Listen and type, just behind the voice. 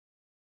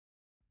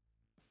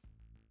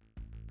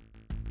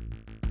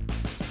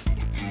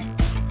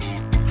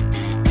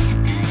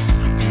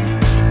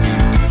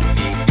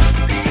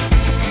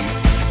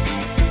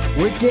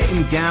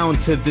getting down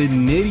to the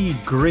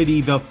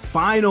nitty-gritty, the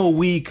final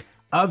week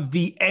of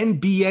the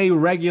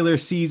NBA regular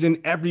season.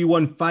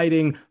 Everyone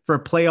fighting for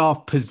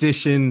playoff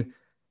position,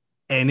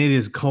 and it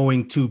is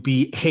going to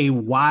be a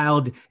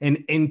wild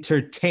and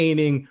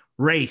entertaining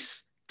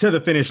race to the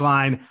finish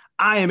line.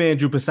 I am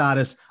Andrew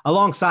Posadas,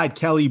 alongside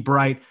Kelly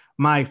Bright,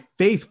 my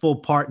faithful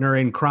partner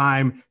in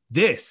crime.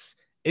 This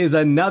is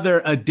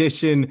another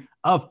edition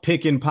of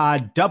Pick and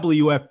Pod,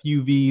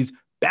 WFUV's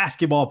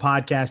basketball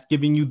podcast,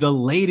 giving you the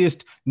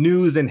latest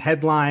news and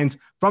headlines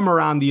from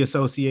around the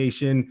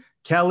association.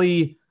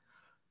 Kelly,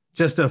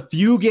 just a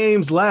few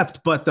games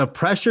left, but the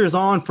pressure's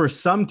on for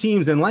some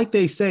teams. And like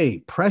they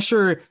say,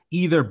 pressure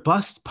either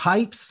busts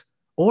pipes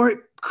or it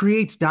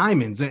creates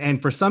diamonds.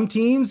 And for some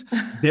teams,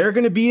 they're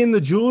going to be in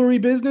the jewelry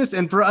business.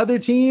 And for other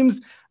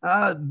teams,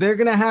 they're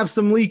going to have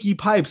some leaky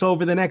pipes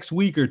over the next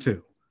week or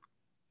two.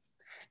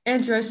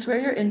 Andrew, I swear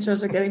your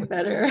intros are getting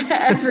better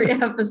every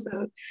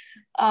episode.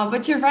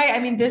 But you're right. I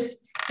mean, this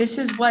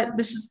is what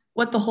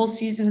the whole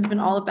season has been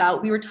all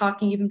about. We were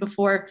talking even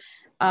before,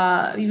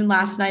 even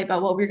last night,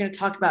 about what we were going to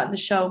talk about in the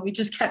show. We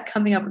just kept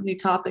coming up with new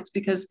topics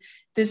because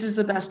this is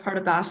the best part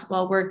of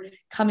basketball. We're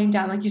coming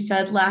down, like you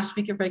said, last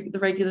week of the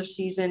regular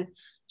season.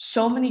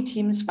 So many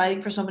teams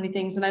fighting for so many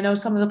things. And I know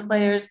some of the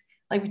players,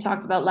 like we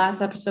talked about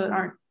last episode,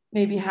 aren't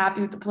maybe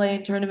happy with the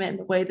play-in tournament and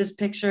the way this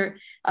picture,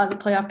 the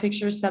playoff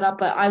picture is set up,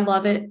 but I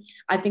love it.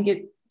 I think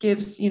it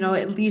gives,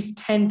 at least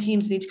 10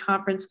 teams in each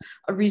conference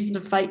a reason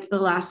to fight to the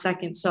last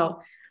second. So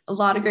a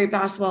lot of great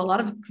basketball, a lot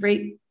of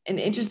great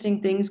and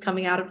interesting things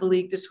coming out of the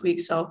league this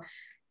week. So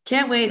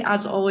can't wait,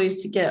 as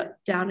always, to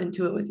get down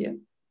into it with you.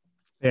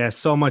 Yeah,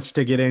 so much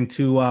to get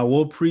into.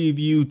 We'll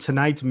preview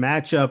tonight's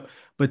matchup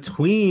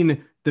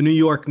between the New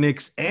York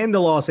Knicks and the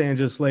Los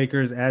Angeles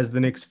Lakers as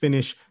the Knicks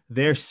finish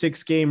their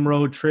 6-game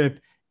road trip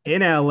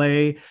in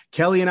LA.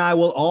 Kelly and I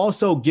will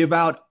also give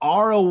out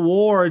our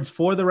awards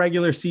for the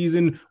regular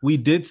season. We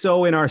did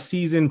so in our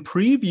season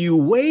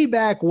preview way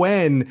back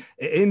when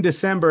in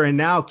December. And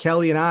now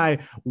Kelly and I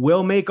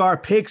will make our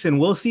picks, and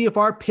we'll see if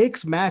our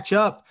picks match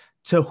up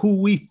to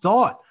who we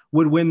thought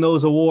would win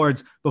those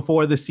awards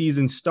before the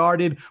season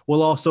started.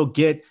 We'll also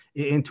get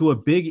into a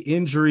big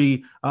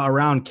injury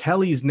around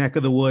Kelly's neck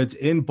of the woods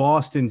in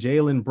Boston.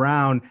 Jaylen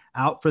Brown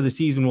out for the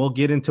season. We'll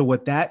get into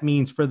what that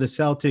means for the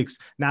Celtics,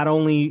 not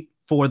only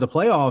for the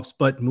playoffs,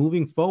 but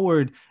moving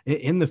forward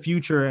in the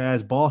future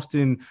as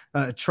Boston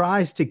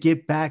tries to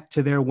get back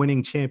to their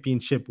winning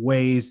championship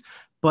ways.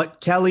 But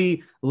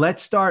Kelly,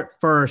 let's start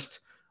first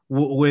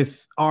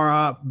with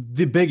our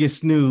the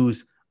biggest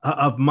news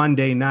of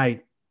Monday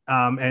night,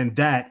 and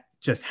that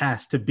just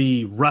has to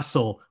be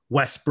Russell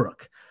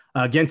Westbrook.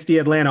 Against the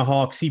Atlanta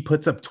Hawks, he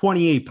puts up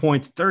 28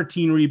 points,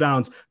 13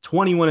 rebounds,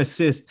 21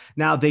 assists.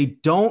 Now, they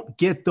don't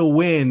get the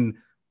win,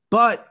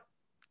 but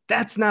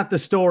that's not the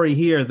story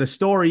here. The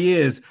story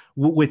is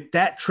with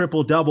that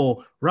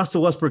triple-double,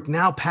 Russell Westbrook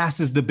now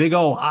passes the big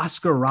O,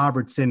 Oscar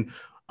Robertson,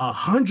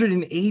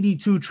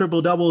 182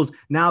 triple-doubles,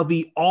 now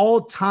the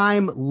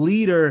all-time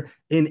leader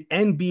in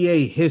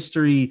NBA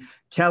history.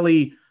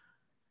 Kelly,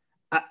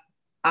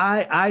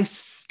 I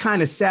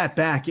kind of sat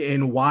back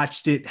and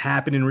watched it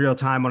happen in real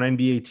time on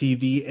NBA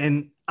TV.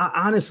 And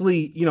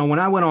honestly, when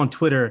I went on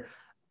Twitter,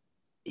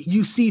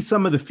 you see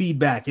some of the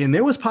feedback, and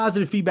there was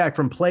positive feedback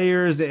from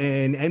players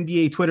and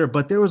NBA Twitter,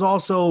 but there was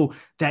also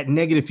that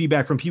negative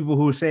feedback from people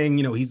who were saying,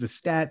 he's a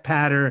stat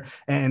patter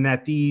and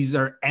that these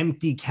are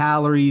empty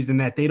calories and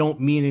that they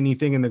don't mean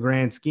anything in the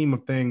grand scheme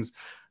of things.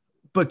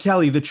 But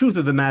Kelly, the truth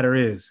of the matter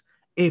is,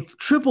 if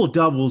triple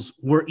doubles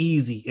were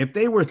easy, if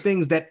they were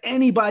things that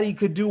anybody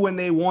could do when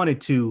they wanted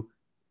to,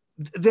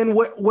 then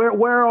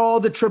where are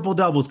all the triple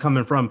doubles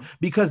coming from?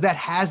 Because that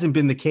hasn't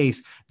been the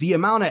case. The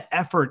amount of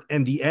effort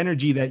and the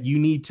energy that you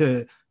need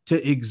to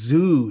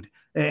exude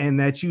and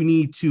that you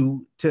need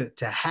to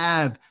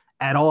have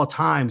at all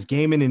times,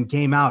 game in and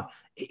game out,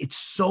 it's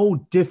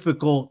so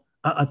difficult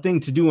a thing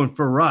to do. And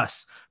for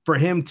Russ, for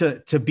him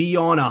to be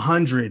on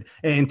 100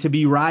 and to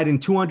be riding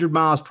 200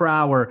 miles per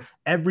hour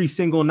every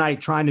single night,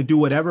 trying to do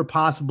whatever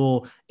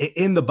possible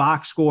in the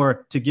box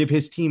score to give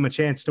his team a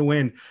chance to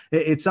win,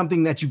 it's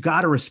something that you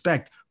got to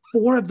respect.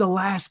 4 of the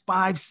last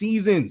 5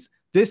 seasons,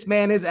 this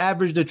man has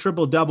averaged a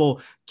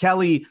triple-double.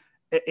 Kelly,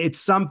 it's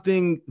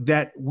something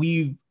that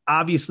we've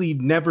obviously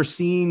never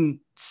seen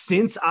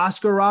since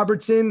Oscar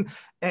Robertson.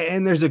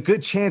 And there's a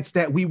good chance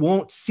that we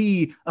won't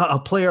see a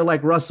player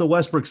like Russell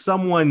Westbrook,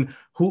 someone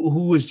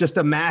who is just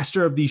a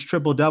master of these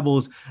triple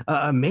doubles,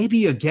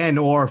 maybe again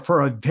or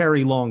for a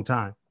very long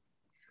time.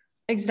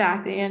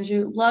 Exactly,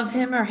 Andrew. Love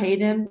him or hate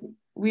him,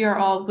 we are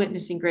all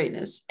witnessing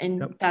greatness,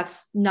 and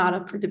That's not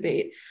up for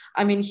debate.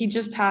 I mean, he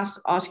just passed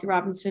Oscar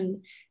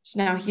Robertson, so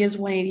now he has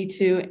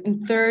 182,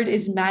 and third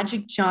is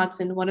Magic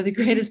Johnson, one of the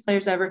greatest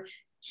players ever.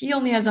 He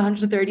only has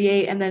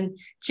 138, and then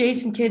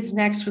Jason Kidd's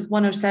next with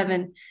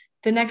 107.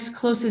 The next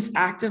closest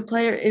active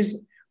player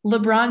is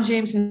LeBron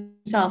James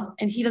himself,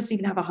 and he doesn't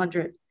even have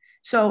 100.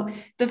 So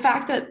the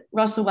fact that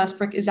Russell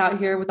Westbrook is out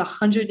here with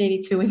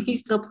 182 and he's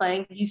still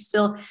playing, he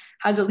still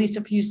has at least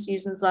a few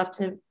seasons left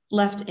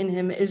in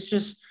him, is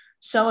just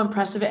so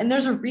impressive. And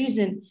there's a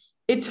reason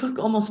it took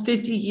almost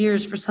 50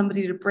 years for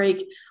somebody to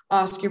break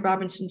Oscar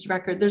Robinson's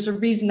record. There's a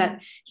reason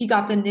that he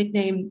got the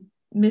nickname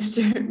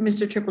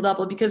Mr. Triple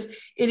Double, because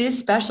it is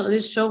special. It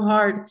is so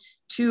hard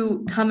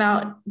to come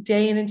out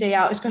day in and day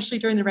out, especially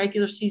during the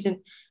regular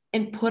season,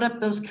 and put up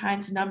those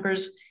kinds of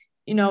numbers.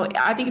 You know,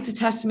 I think it's a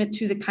testament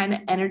to the kind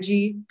of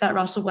energy that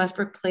Russell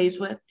Westbrook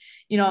plays with.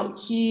 You know,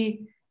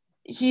 he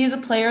is a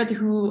player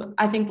who,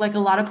 I think, like a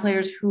lot of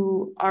players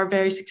who are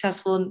very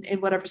successful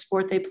in whatever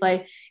sport they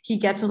play, he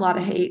gets a lot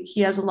of hate. He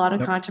has a lot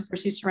of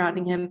controversy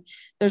surrounding him.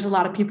 There's a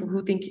lot of people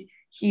who think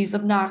he's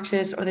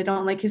obnoxious, or they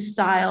don't like his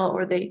style,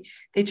 or they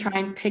try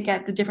and pick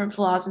at the different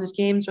flaws in his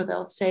games, or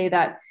they'll say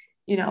that,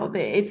 you know,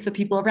 it's the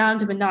people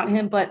around him and not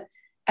him. But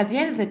at the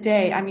end of the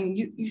day, I mean,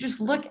 you just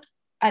look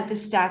at the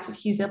stats that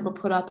he's able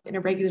to put up in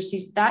a regular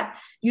season. That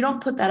you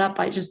don't put that up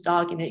by just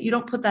dogging it. You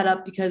don't put that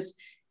up because,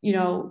 you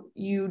know,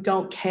 you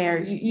don't care.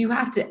 You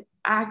have to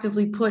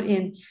actively put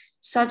in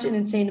such an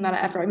insane amount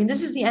of effort. I mean,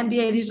 this is the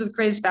NBA. These are the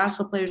greatest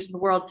basketball players in the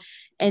world.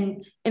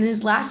 And in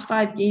his last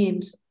 5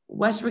 games,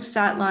 Westbrook's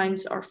stat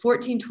lines are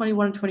 14,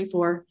 21, and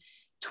 24,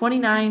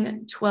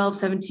 29, 12,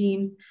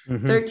 17,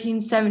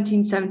 13,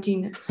 17,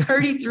 17,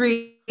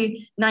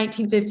 33,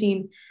 19,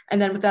 15.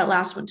 And then with that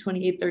last one,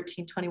 28,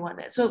 13,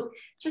 21. So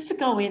just to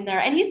go in there,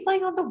 and he's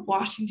playing on the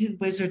Washington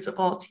Wizards of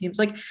all teams.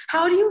 Like,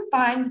 how do you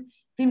find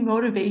the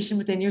motivation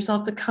within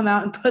yourself to come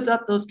out and put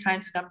up those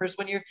kinds of numbers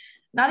when you're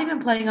not even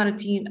playing on a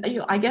team?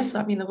 I guess,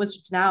 I mean, the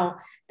Wizards now,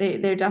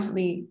 they're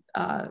definitely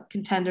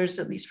contenders,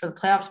 at least for the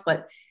playoffs,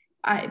 but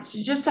it's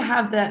just to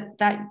have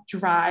that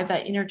drive,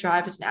 that inner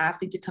drive as an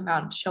athlete, to come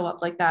out and show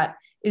up like that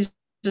is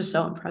just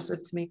so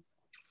impressive to me.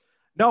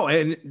 No,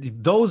 and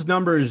those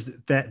numbers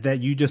that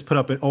you just put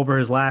up over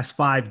his last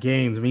 5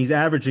 games, I mean, he's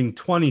averaging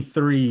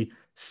 23,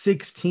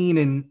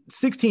 16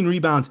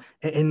 rebounds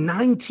and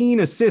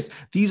 19 assists.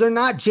 These are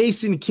not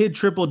Jason Kidd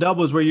triple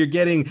doubles where you're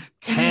getting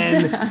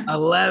 10,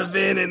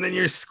 11, and then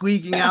you're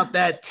squeaking out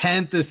that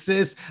 10th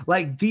assist.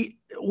 Like,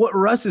 what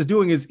Russ is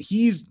doing is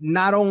he's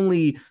not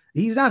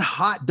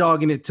hot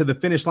dogging it to the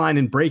finish line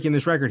and breaking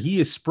this record. He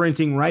is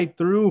sprinting right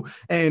through,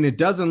 and it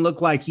doesn't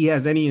look like he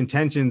has any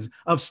intentions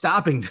of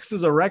stopping. This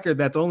is a record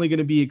that's only going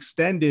to be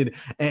extended,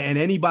 and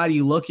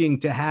anybody looking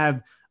to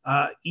have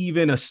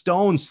even a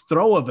stone's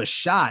throw of a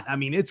shot, I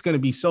mean, it's going to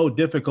be so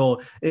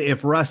difficult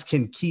if Russ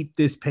can keep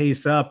this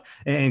pace up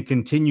and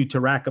continue to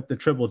rack up the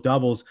triple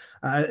doubles.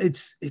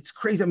 It's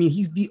crazy. I mean,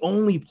 he's the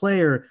only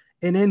player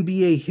in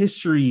NBA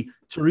history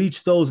to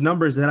reach those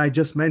numbers that I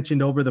just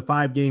mentioned over the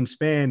 5-game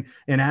span,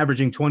 and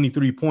averaging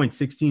 23 points,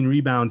 16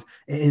 rebounds,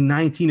 and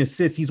 19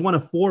 assists. He's one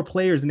of 4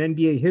 players in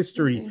NBA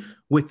history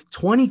with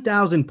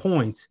 20,000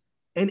 points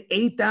and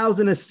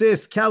 8,000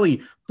 assists.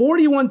 Kelly,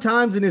 41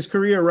 times in his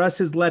career, Russ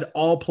has led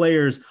all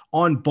players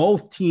on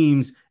both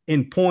teams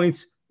in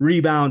points,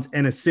 rebounds,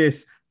 and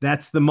assists.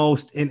 That's the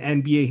most in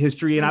NBA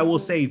history. And I will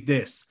say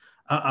this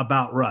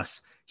about Russ.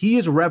 He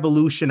has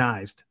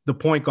revolutionized the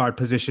point guard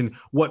position.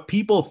 What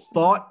people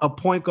thought a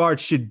point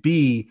guard should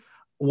be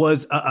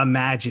was a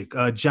Magic,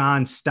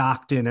 John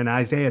Stockton, and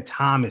Isaiah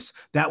Thomas.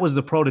 That was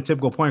the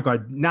prototypical point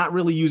guard, not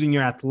really using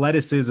your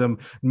athleticism,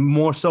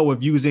 more so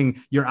of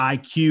using your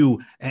IQ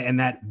and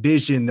that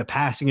vision, the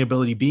passing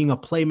ability, being a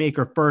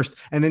playmaker first,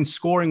 and then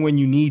scoring when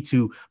you need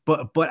to.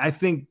 But I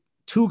think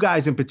 2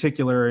 guys in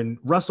particular, and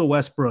Russell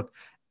Westbrook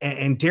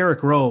and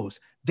Derrick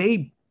Rose,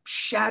 they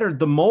shattered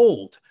the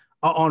mold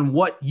on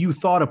what you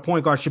thought a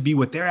point guard should be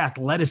with their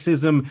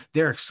athleticism,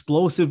 their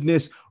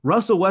explosiveness.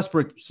 Russell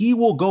Westbrook, he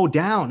will go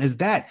down as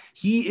that.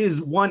 He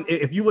is one,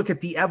 if you look at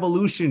the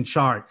evolution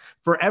chart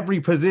for every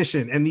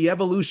position and the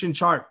evolution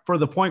chart for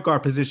the point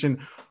guard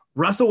position,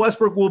 Russell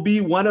Westbrook will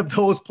be one of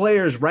those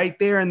players right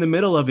there in the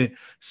middle of it.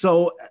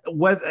 So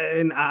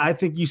and I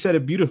think you said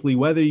it beautifully,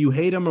 whether you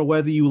hate him or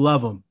whether you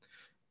love him,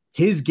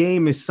 his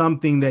game is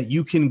something that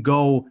you can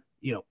go,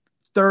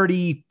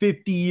 30,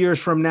 50 years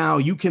from now,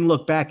 you can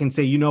look back and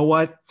say, you know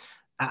what?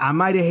 I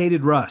might have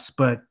hated Russ,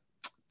 but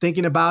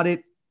thinking about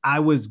it, I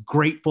was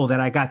grateful that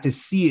I got to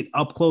see it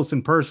up close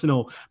and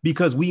personal,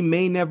 because we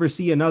may never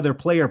see another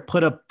player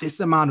put up this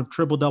amount of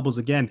triple doubles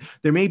again.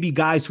 There may be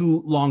guys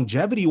who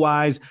longevity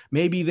wise,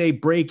 maybe they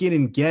break in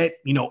and get,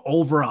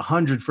 over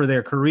 100 for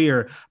their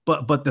career.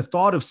 But the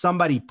thought of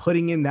somebody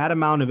putting in that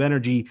amount of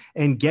energy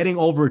and getting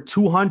over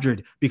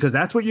 200, because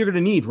that's what you're going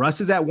to need. Russ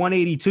is at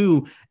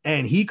 182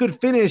 and he could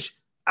finish.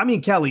 I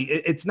mean, Kelly,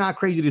 it's not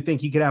crazy to think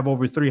he could have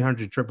over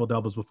 300 triple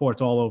doubles before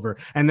it's all over.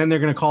 And then they're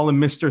going to call him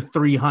Mr.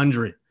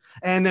 300.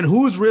 And then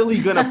who's really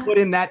going to put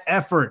in that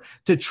effort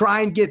to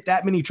try and get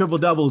that many triple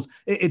doubles?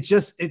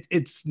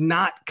 It's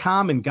not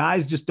common.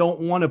 Guys just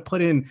don't want to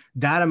put in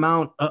that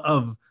amount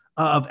of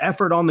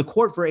effort on the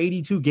court for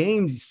 82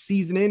 games,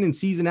 season in and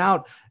season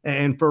out.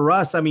 And for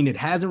us, I mean, it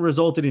hasn't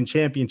resulted in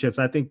championships.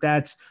 I think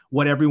that's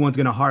what everyone's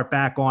going to harp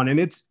back on. And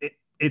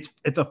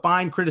it's a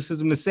fine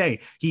criticism to say.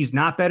 He's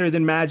not better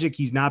than Magic.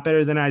 He's not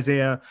better than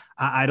Isaiah.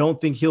 I don't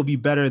think he'll be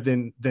better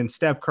than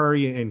Steph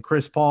Curry and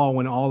Chris Paul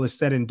when all is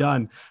said and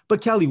done.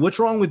 But Kelly, what's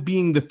wrong with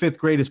being the 5th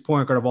greatest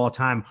point guard of all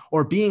time,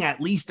 or being at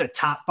least a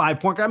top 5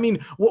 point guard? I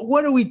mean,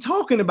 what are we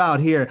talking about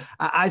here?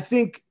 I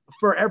think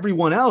for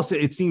everyone else,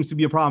 it seems to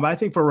be a problem. But I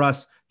think for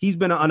Russ, he's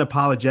been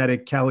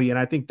unapologetic, Kelly, and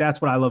I think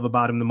that's what I love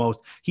about him the most.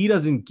 He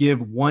doesn't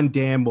give one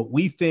damn what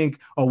we think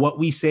or what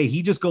we say.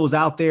 He just goes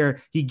out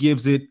there. He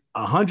gives it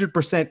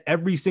 100%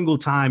 every single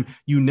time.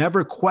 You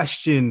never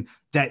question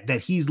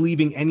that he's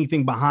leaving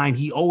anything behind.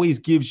 He always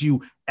gives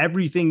you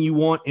everything you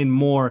want and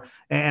more.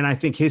 And I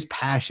think his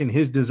passion,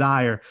 his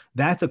desire,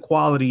 that's a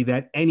quality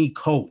that any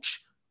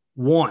coach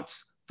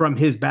wants from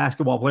his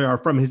basketball player or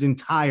from his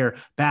entire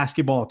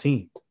basketball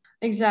team.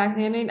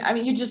 Exactly.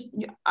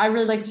 I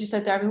really like what you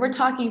said there. I mean, we're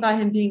talking about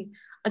him being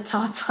a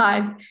top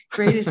 5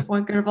 greatest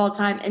point guard of all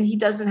time, and he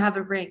doesn't have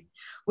a ring,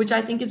 which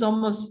I think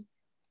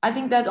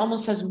that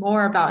almost says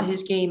more about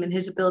his game and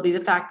his ability.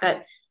 The fact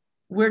that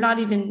we're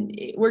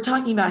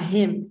talking about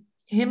him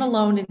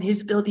alone and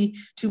his ability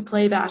to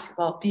play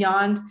basketball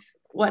beyond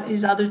what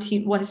his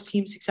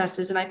team success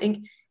is. And I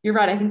think you're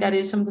right. I think that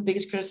is some of the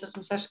biggest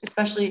criticism,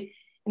 especially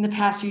in the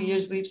past few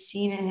years. We've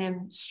seen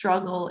him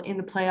struggle in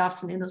the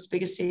playoffs and in those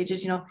biggest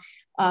stages. In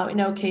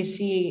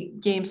OKC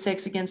Game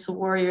 6 against the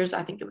Warriors,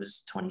 I think it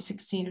was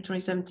 2016 or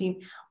 2017,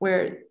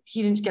 where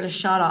he didn't get a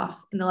shot off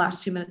in the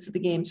last 2 minutes of the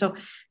game. So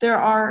there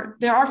are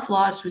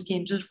flaws to his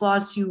game, just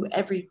flaws to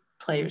every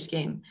player's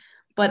game.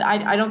 But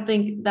I don't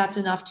think that's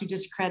enough to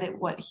discredit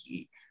what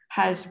he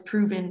has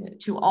proven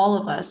to all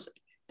of us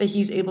that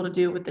he's able to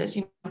do with this.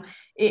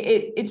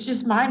 It's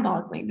just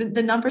mind-boggling.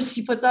 The numbers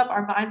he puts up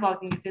are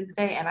mind-boggling at the end of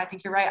the day. And I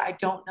think you're right. I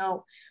don't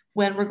know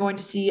when we're going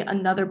to see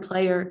another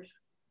player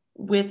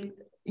with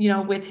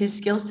his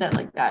skill set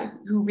like that,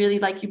 who really,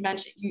 like you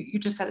mentioned, you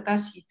just said it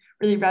best, he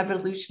really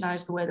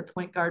revolutionized the way the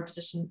point guard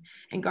position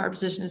and guard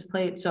position is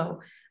played. So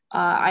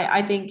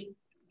I think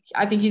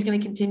he's going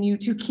to continue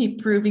to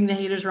keep proving the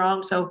haters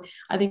wrong. So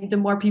I think the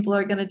more people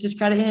are going to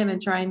discredit him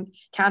and try and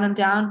count him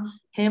down,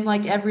 him,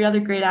 like every other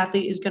great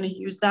athlete, is going to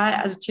use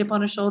that as a chip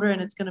on his shoulder, and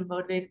it's going to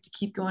motivate him to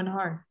keep going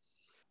hard.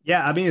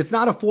 Yeah, I mean, it's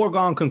not a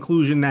foregone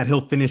conclusion that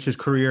he'll finish his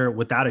career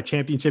without a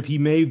championship. He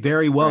may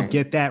very well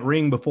get that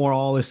ring before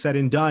all is said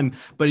and done.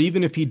 But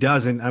even if he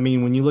doesn't, I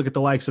mean, when you look at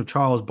the likes of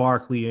Charles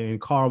Barkley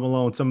and Karl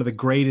Malone, some of the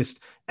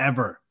greatest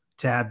ever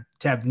to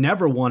have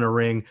never won a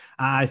ring,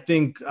 I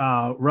think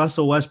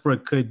Russell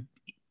Westbrook could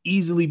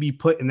easily be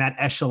put in that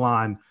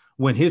echelon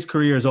when his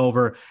career is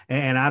over.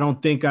 And I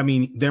don't think, I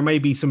mean, there may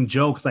be some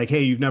jokes like,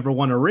 hey, you've never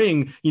won a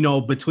ring,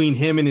 between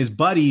him and his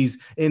buddies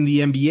in the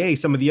NBA,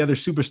 some of the other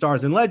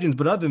superstars and legends.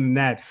 But other than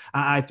that,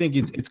 I think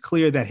it's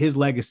clear that his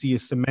legacy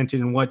is cemented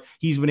in what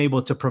he's been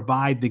able to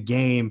provide the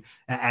game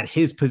at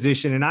his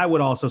position. And I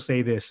would also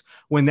say this,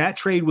 when that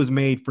trade was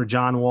made for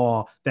John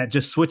Wall, that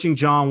just switching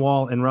John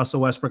Wall and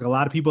Russell Westbrook, a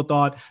lot of people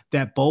thought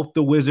that both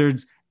the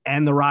Wizards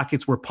and the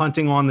Rockets were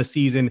punting on the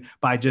season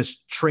by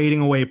just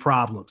trading away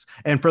problems.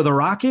 And for the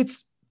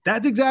Rockets,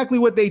 that's exactly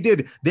what they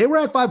did. They were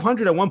at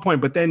 500 at one point,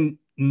 but then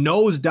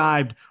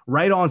nosedived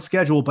right on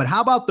schedule. But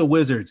how about the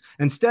Wizards?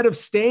 Instead of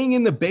staying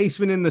in the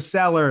basement in the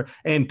cellar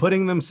and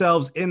putting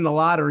themselves in the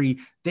lottery,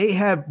 they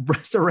have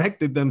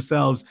resurrected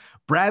themselves.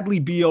 Bradley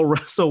Beal,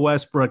 Russell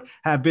Westbrook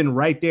have been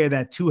right there,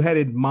 that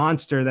two-headed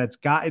monster that's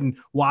gotten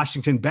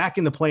Washington back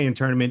in the play-in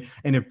tournament.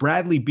 And if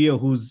Bradley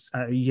Beal,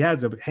 he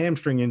has a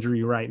hamstring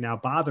injury right now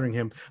bothering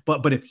him,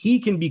 but if he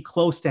can be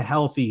close to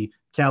healthy,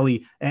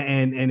 Kelly,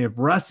 and if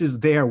Russ is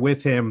there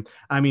with him,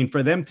 I mean,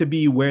 for them to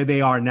be where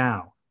they are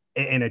now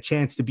and a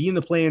chance to be in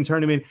the play-in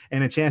tournament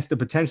and a chance to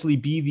potentially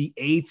be the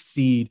 8th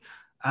seed,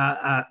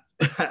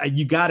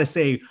 you got to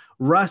say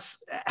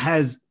Russ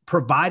has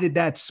provided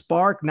that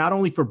spark, not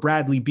only for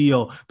Bradley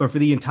Beal, but for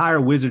the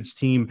entire Wizards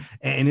team.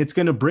 And it's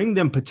going to bring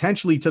them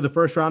potentially to the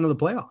first round of the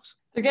playoffs.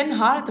 They're getting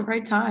hot at the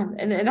right time.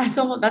 And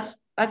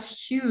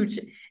that's huge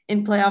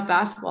in playoff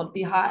basketball, to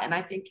be hot. And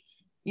I think,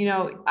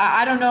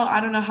 I don't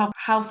know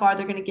how far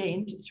they're going to get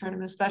into the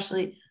tournament,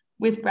 especially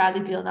with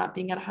Bradley Beal not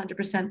being at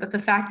 100%. But the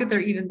fact that they're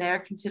even there,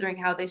 considering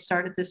how they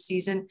started this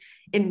season,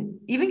 and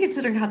even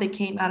considering how they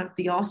came out of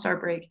the All-Star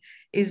break,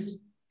 is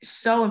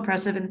so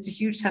impressive. And it's a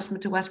huge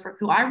testament to Westbrook,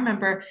 who I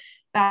remember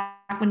back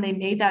when they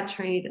made that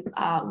trade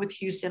with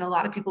Houston, a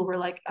lot of people were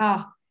like,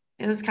 oh,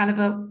 it was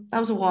that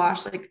was a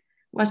wash. Like,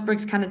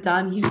 Westbrook's kind of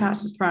done. He's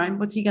past his prime.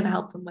 What's he going to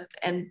help them with?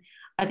 And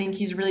I think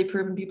he's really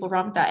proven people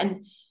wrong with that.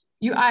 And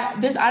I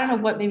don't know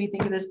what made me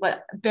think of this,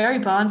 but Barry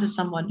Bonds is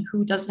someone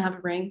who doesn't have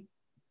a ring,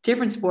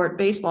 different sport,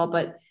 baseball,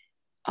 but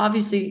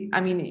obviously,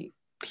 I mean,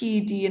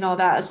 PED and all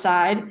that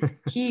aside,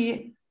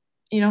 he,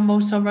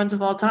 most home runs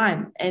of all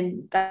time.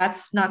 And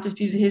that's not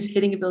disputed. His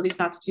hitting ability is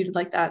not disputed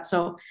like that.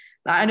 So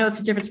I know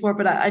it's a different sport,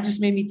 but I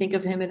just made me think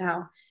of him and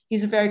how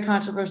he's a very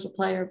controversial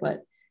player,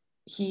 but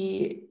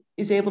he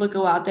is able to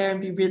go out there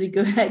and be really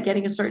good at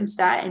getting a certain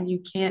stat, and you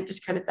can't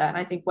discredit that. And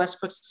I think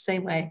Westbrook's the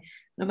same way.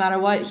 No matter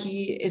what,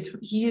 he is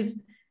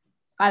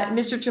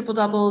Mr. Triple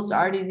Doubles.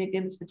 Already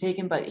nickname's been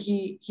taken, but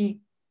he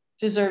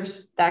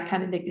deserves that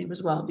kind of nickname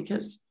as well,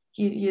 because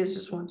he is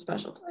just one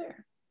special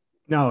player.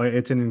 No,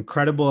 it's an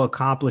incredible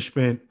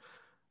accomplishment.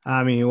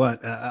 I mean,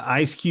 what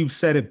Ice Cube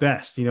said it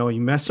best. You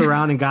mess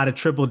around and got a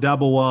triple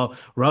double. Well,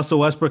 Russell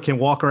Westbrook can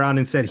walk around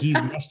and said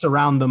he's messed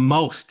around the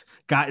most,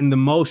 gotten the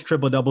most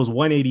triple doubles,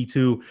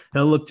 182.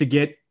 He'll look to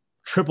get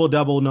triple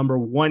double number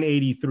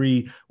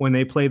 183 when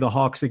they play the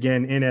Hawks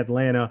again in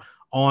Atlanta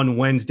on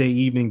Wednesday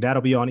evening.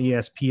 That'll be on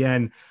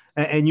ESPN.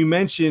 And you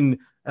mentioned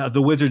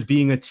the Wizards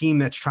being a team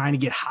that's trying to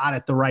get hot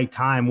at the right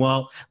time.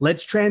 Well,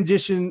 let's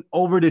transition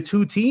over to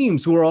two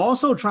teams who are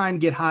also trying to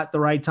get hot at the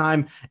right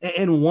time.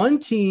 And one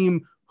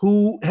team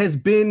who has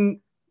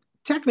been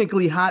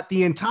technically hot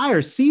the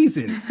entire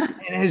season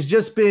and has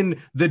just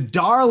been the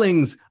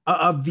darlings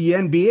of the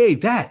NBA.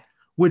 That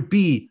would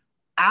be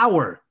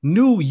our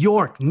New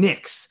York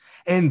Knicks.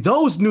 And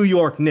those New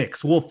York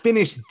Knicks will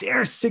finish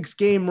their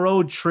 6-game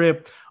road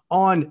trip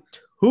on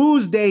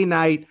Tuesday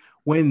night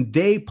when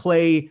they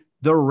play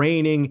the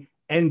reigning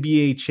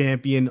NBA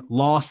champion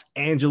Los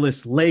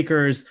Angeles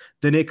Lakers.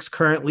 The Knicks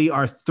currently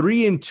are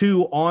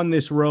 3-2 on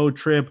this road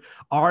trip,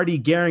 already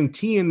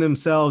guaranteeing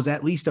themselves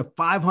at least a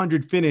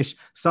 500 finish,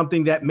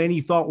 something that many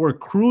thought were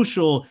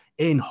crucial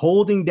in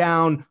holding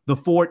down the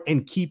fort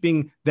and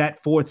keeping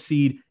that 4th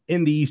seed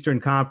in the Eastern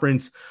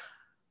Conference.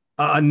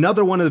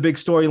 Another one of the big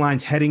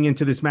storylines heading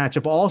into this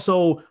matchup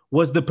also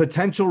was the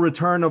potential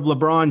return of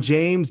LeBron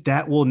James.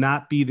 That will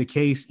not be the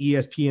case.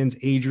 ESPN's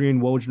Adrian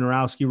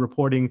Wojnarowski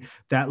reporting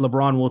that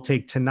LeBron will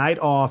take tonight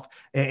off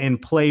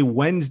and play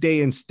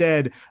Wednesday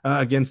instead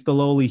against the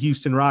lowly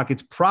Houston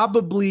Rockets.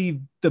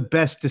 Probably the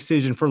best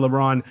decision for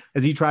LeBron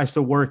as he tries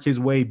to work his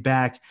way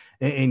back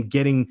and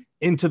getting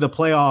into the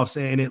playoffs.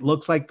 And it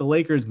looks like the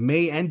Lakers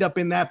may end up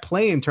in that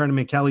play-in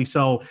tournament, Kelly.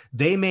 So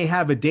they may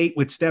have a date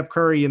with Steph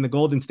Curry and the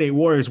Golden State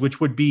Warriors, which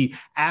would be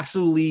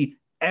absolutely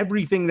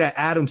everything that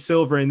Adam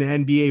Silver and the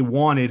NBA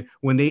wanted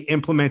when they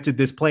implemented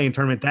this play-in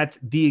tournament. That's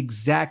the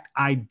exact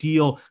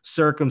ideal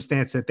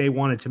circumstance that they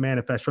wanted to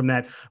manifest from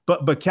that.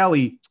 But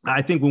Kelly,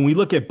 I think when we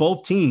look at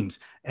both teams,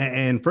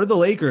 and for the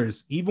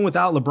Lakers, even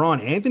without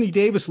LeBron, Anthony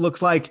Davis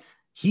looks like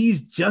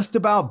he's just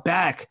about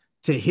back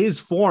to his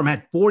form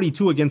at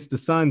 42 against the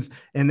Suns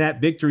and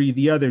that victory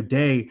the other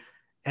day.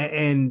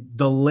 And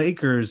the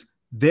Lakers,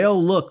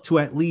 they'll look to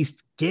at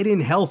least get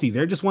in healthy.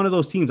 They're just one of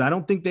those teams. I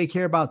don't think they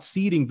care about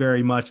seeding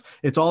very much.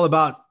 It's all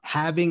about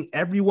having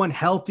everyone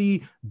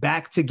healthy,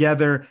 back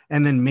together,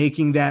 and then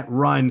making that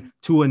run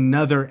to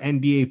another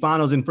NBA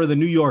Finals. And for the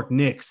New York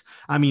Knicks,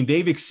 I mean,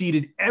 they've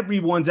exceeded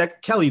everyone's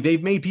Kelly.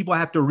 They've made people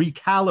have to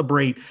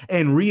recalibrate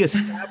and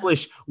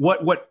reestablish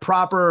what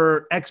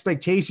proper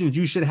expectations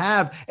you should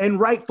have, and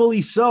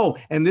rightfully so.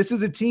 And this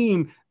is a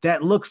team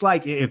that looks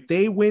like if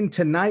they win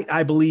tonight,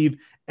 I believe,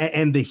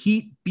 and the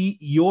Heat beat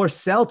your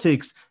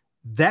Celtics,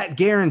 that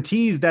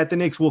guarantees that the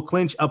Knicks will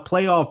clinch a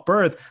playoff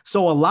berth.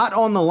 So a lot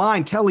on the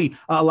line. Kelly,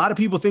 a lot of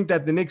people think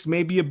that the Knicks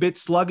may be a bit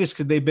sluggish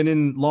because they've been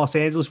in Los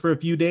Angeles for a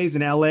few days,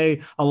 and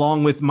LA,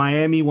 along with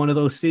Miami, one of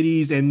those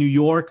cities, and New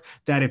York,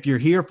 that if you're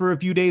here for a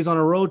few days on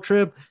a road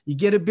trip, you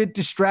get a bit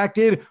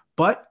distracted.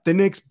 But the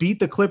Knicks beat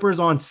the Clippers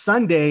on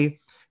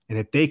Sunday. And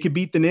if they could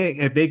beat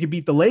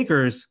the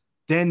Lakers,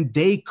 then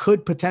they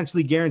could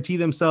potentially guarantee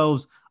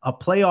themselves a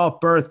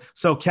playoff berth.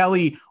 So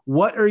Kelly,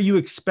 what are you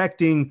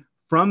expecting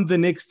from the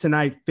Knicks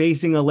tonight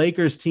facing a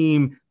Lakers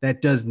team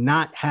that does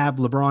not have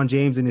LeBron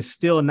James and is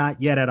still not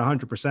yet at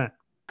 100%?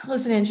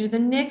 Listen, Andrew, the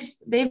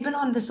Knicks, they're in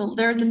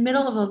the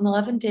middle of an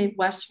 11-day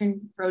Western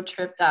road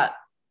trip that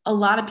a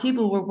lot of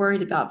people were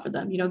worried about for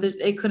them.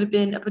 It could have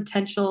been a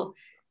potential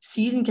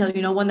season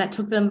killer, one that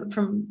took them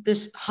from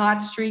this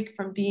hot streak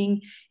from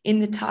being in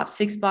the top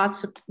 6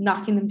 spots to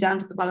knocking them down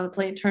to the bottom of the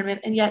play-in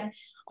tournament. And yet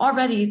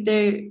already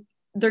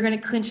they're going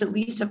to clinch at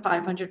least a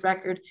 500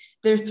 record.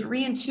 They're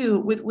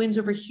 3-2 with wins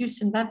over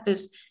Houston,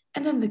 Memphis,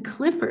 and then the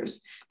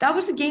Clippers. That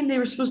was a game they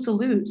were supposed to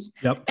lose.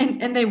 Yep.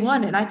 And they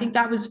won. And I think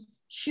that was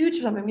huge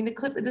for them. I mean,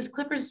 this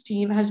Clippers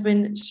team has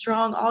been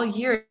strong all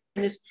year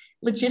and is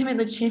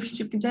legitimately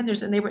championship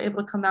contenders, and they were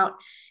able to come out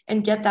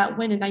and get that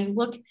win. And now you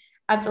look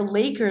at the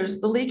Lakers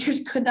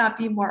could not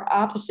be more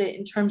opposite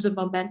in terms of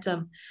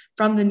momentum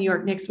from the New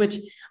York Knicks, which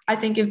I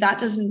think if that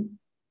doesn't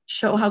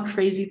show how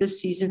crazy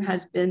this season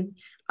has been,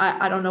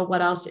 I don't know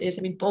what else is.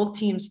 I mean, both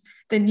teams,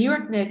 the New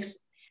York Knicks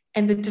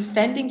and the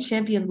defending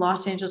champion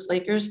Los Angeles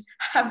Lakers,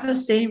 have the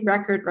same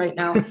record right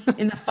now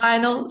in the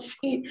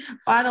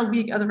final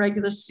week of the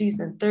regular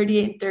season,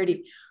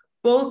 38-30.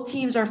 Both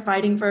teams are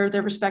fighting for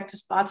their respective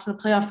spots in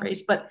the playoff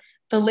race, but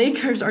the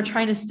Lakers are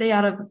trying to stay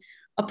out of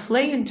a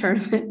play-in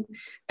tournament,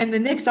 and the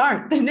Knicks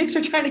aren't. The Knicks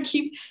are trying to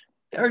keep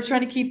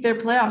their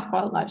playoff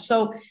spot alive.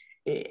 So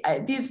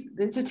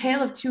it's a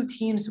tale of two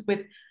teams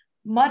with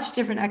much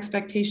different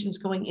expectations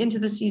going into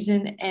the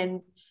season,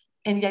 and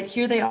yet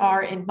here they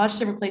are in much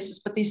different places,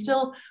 but they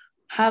still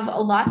have a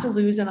lot to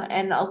lose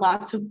and a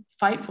lot to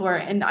fight for.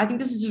 And I think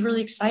this is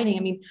really exciting.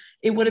 I mean,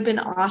 it would have been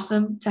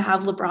awesome to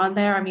have LeBron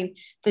there. I mean,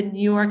 the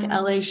New York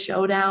LA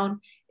showdown,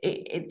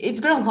 it's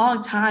been a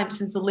long time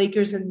since the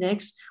Lakers and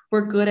Knicks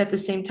were good at the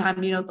same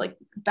time, like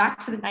back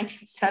to the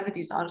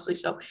 1970s, honestly.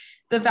 So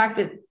the fact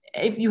that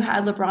if you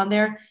had LeBron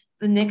there,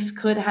 the Knicks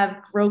could have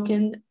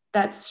broken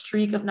that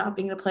streak of not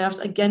being in the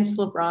playoffs against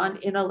LeBron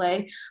in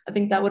LA. I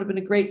think that would have been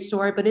a great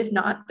story. But if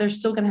not, they're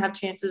still going to have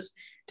chances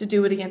to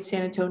do it against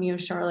San Antonio,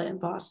 Charlotte, and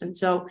Boston.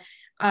 So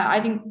I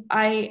think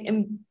I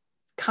am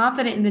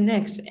confident in the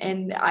Knicks.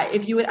 And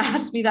if you would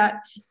ask me that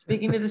at the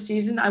beginning of the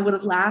season, I would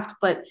have laughed.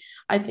 But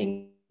I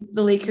think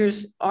the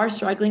Lakers are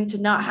struggling.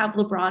 To not have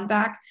LeBron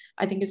back,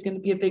 I think is going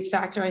to be a big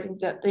factor. I think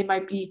that they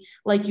might be,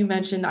 like you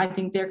mentioned, I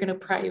think they're going to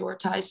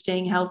prioritize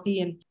staying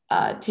healthy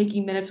and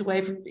taking minutes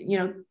away from,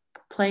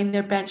 playing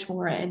their bench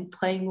more and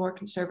playing more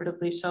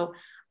conservatively. So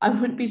I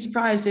wouldn't be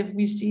surprised if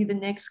we see the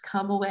Knicks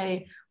come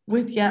away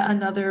with yet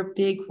another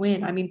big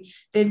win. I mean,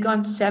 they've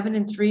gone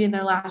 7-3 in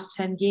their last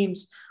 10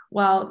 games,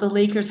 while the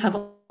Lakers have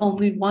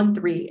only won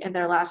 3 in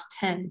their last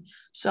 10.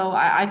 So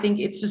I think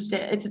it's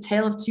a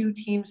tale of two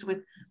teams with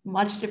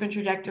much different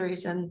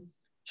trajectories. And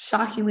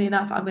shockingly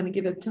enough, I'm going to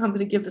give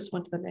this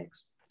one to the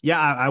Knicks. Yeah,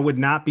 I would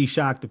not be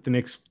shocked if the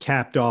Knicks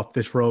capped off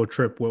this road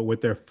trip with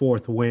their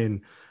 4th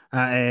win.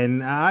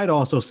 And I'd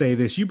also say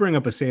this, you bring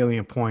up a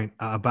salient point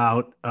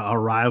about a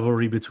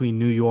rivalry between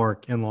New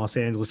York and Los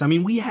Angeles. I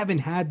mean, we haven't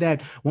had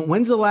that.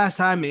 When's the last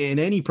time in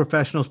any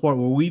professional sport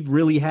where we've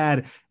really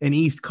had an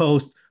East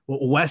Coast,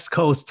 West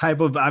Coast type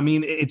of, I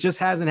mean, it just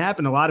hasn't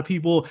happened. A lot of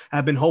people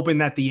have been hoping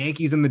that the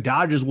Yankees and the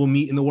Dodgers will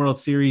meet in the World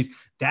Series.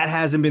 That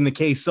hasn't been the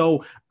case.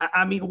 So,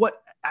 I mean,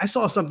 I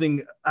saw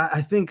something,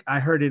 I think I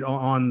heard it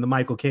on the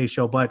Michael Kay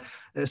show, but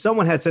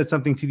someone had said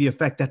something to the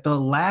effect that the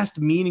last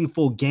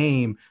meaningful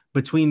game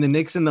between the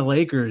Knicks and the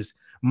Lakers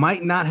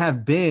might not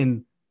have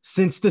been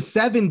since the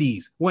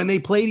 70s when they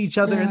played each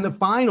other in the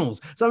finals.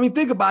 So, I mean,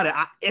 think about it.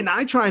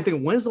 I try and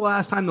think, when's the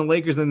last time the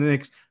Lakers and the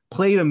Knicks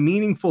played a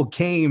meaningful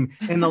game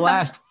in the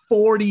last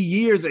 40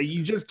 years?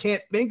 You just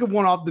can't think of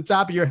one off the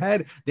top of your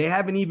head. They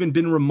haven't even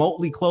been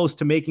remotely close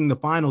to making the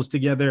finals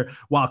together,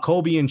 while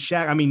Kobe and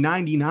Shaq, I mean,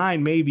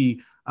 99 maybe,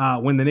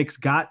 when the Knicks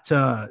got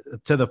to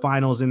the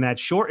finals in that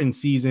shortened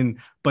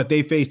season, but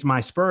they faced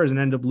my Spurs and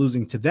ended up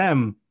losing to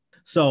them.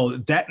 So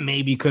that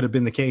maybe could have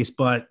been the case,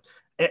 but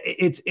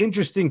it's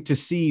interesting to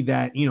see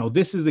that,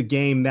 this is a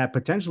game that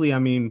potentially, I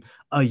mean,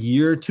 a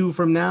year or two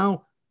from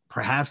now,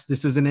 perhaps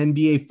this is an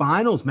NBA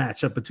Finals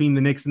matchup between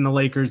the Knicks and the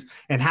Lakers.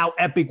 And how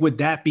epic would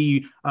that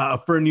be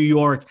for New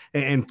York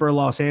and for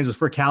Los Angeles,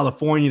 for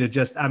California to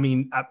just, I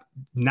mean,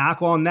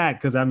 knock on that,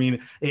 because, I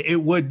mean,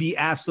 it would be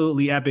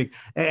absolutely epic.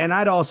 And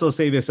I'd also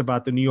say this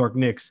about the New York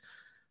Knicks.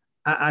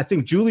 I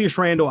think Julius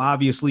Randle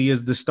obviously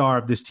is the star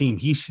of this team.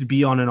 He should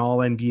be on an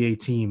all-NBA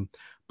team.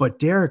 But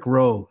Derrick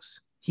Rose,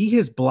 he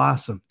has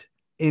blossomed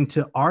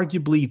into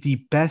arguably the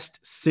best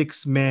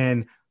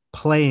 6-man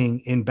playing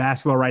in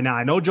basketball right now.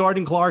 I know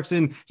Jordan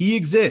Clarkson, he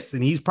exists,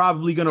 and he's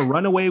probably going to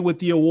run away with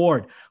the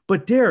award.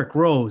 But Derrick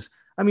Rose,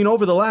 I mean,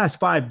 over the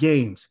last 5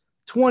 games,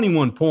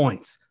 21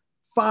 points,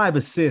 5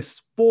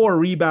 assists, 4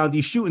 rebounds.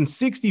 He's shooting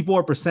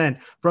 64%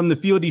 from the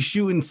field. He's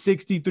shooting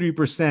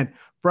 63%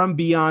 from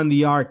beyond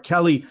the arc.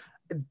 Kelly,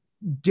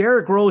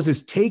 Derrick Rose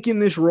has taken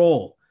this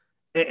role,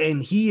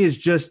 and he has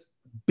just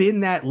been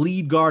that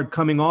lead guard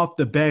coming off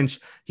the bench.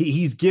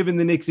 He's given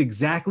the Knicks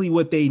exactly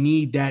what they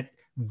need, that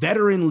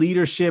veteran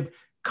leadership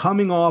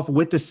coming off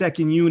with the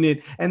second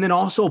unit, and then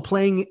also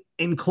playing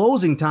in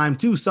closing time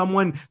too,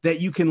 someone that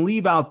you can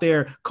leave out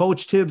there.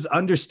 Coach Tibbs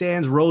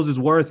understands Rose's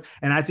worth,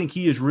 and I think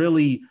he has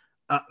really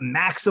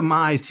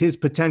maximized his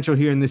potential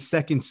here in this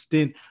second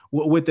stint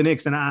with the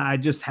Knicks. And I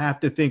just have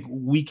to think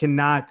we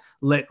cannot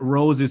let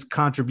Rose's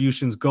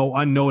contributions go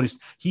unnoticed.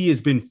 He has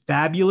been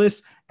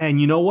fabulous. And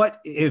you know what?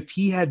 If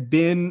he had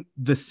been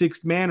the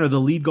 6th man or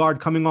the lead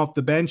guard coming off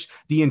the bench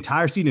the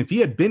entire season, if he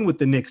had been with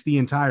the Knicks the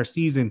entire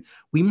season,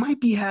 we might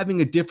be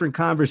having a different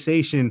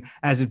conversation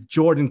as if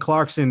Jordan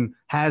Clarkson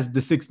has the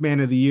 6th man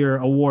of the year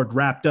award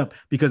wrapped up.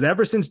 Because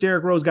ever since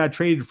Derrick Rose got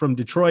traded from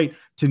Detroit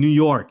to New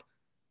York,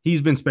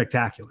 he's been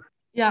spectacular.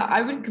 Yeah,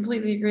 I would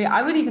completely agree.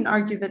 I would even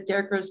argue that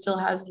Derrick Rose still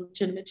has a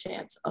legitimate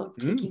chance of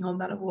taking home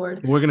that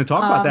award. We're going to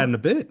talk about that in a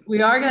bit.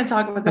 We are going to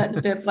talk about that in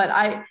a bit, but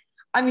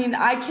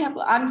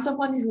I'm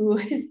someone who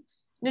is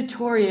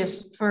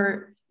notorious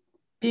for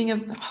being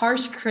a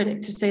harsh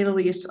critic, to say the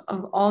least,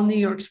 of all New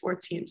York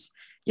sports teams.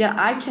 Yet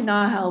I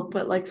cannot help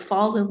but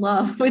fall in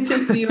love with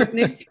this New York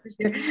Knicks team this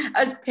year.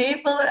 As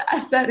painful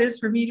as that is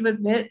for me to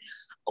admit,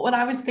 when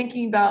I was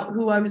thinking about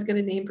who I was going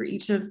to name for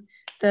each of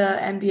the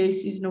NBA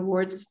season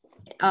awards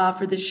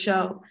for this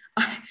show,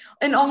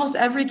 in almost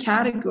every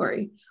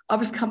category, I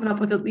was coming up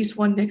with at least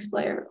one Knicks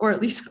player or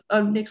at least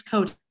a Knicks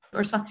coach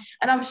or something.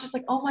 And I was just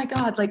like, oh my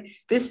God,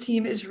 this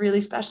team is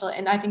really special.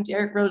 And I think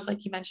Derrick Rose,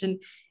 like you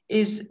mentioned,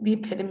 is the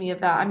epitome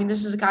of that. I mean,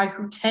 this is a guy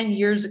who 10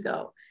 years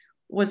ago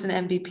was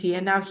an MVP,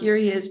 and now here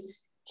he is.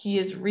 He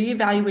has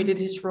reevaluated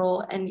his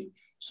role, and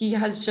he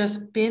has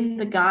just been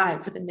the guy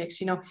for the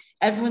Knicks.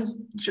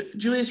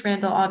 Julius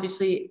Randle,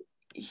 obviously,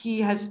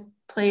 he has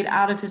played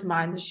out of his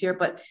mind this year,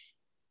 but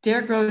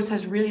Derrick Rose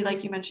has really,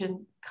 like you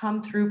mentioned,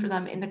 come through for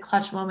them in the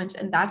clutch moments.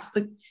 And that's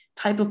the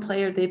type of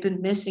player they've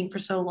been missing for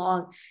so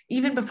long.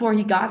 Even before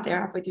he got there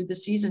halfway through the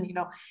season,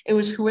 it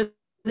was, who are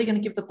going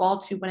to give the ball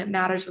to when it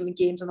matters, when the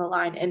game's on the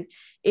line. And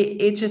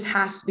it just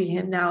has to be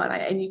him now.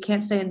 And you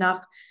can't say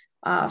enough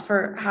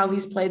for how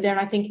he's played there.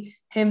 And I think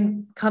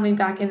him coming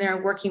back in there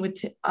and working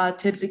with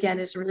Tibbs again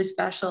is really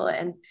special.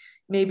 And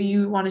maybe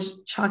you want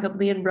to chalk up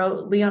Leon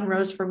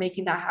Rose for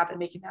making that happen,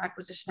 making the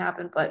acquisition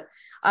happen. But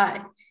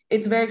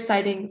it's very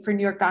exciting for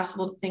New York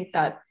basketball to think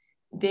that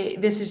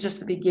this is just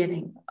the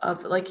beginning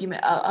of, like you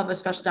of a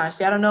special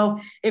dynasty. I don't know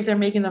if they're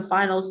making the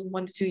finals in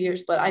 1 to 2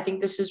 years, but I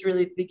think this is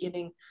really the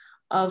beginning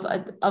of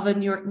a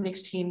New York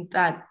Knicks team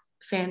that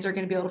fans are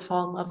going to be able to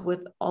fall in love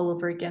with all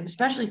over again.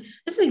 Especially,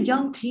 this is a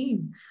young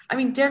team. I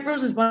mean, Derrick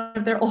Rose is one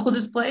of their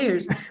oldest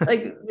players.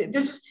 Like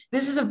this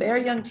is a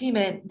very young team,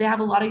 and they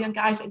have a lot of young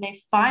guys. And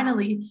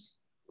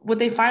what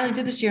they finally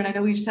did this year, and I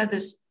know we've said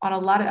this on a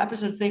lot of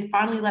episodes, they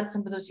finally let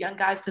some of those young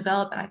guys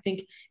develop, and I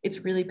think it's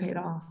really paid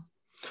off.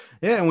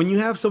 Yeah, and when you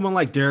have someone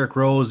like Derrick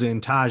Rose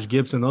and Taj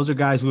Gibson, those are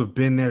guys who have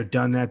been there,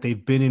 done that.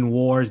 They've been in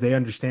wars. They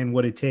understand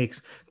what it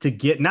takes to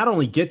not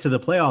only get to the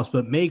playoffs,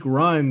 but make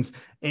runs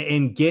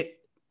and get,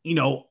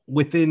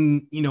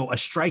 within, a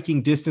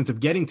striking distance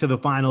of getting to the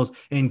finals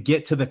and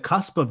get to the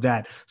cusp of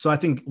that. So I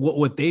think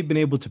what they've been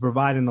able to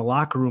provide in the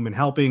locker room and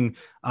helping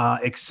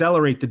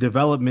accelerate the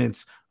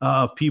developments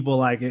of people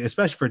like,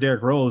 especially for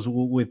Derrick Rose,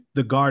 with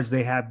the guards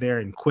they have there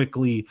and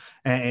Quickly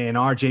and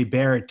RJ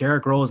Barrett.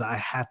 Derrick Rose, I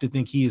have to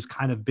think he has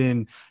kind of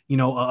been,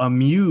 a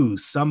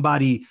muse,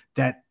 somebody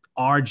that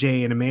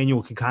RJ and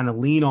Emmanuel can kind of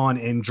lean on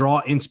and draw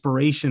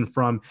inspiration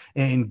from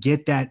and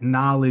get that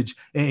knowledge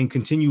and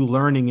continue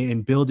learning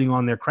and building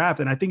on their craft.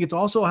 And I think it's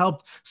also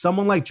helped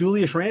someone like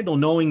Julius Randle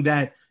knowing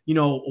that,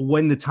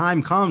 when the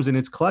time comes and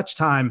it's clutch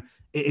time,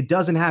 it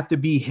doesn't have to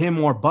be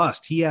him or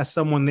bust. He has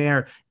someone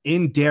there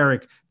in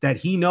Derrick that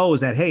he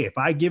knows that, hey, if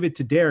I give it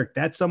to Derrick,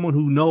 that's someone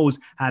who knows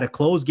how to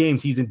close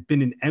games. He's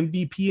been an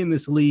MVP in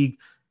this league.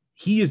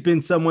 He has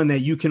been someone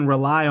that you can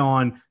rely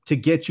on to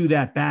get you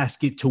that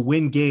basket, to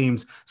win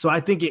games. So I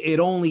think it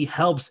only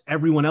helps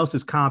everyone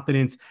else's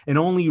confidence and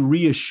only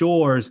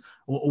reassures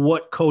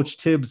what Coach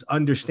Tibbs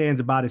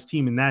understands about his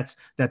team. And that's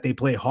that they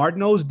play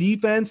hard-nosed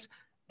defense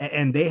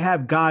and they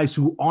have guys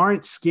who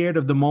aren't scared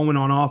of the moment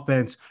on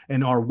offense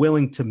and are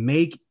willing to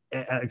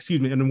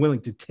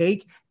willing to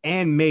take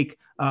and make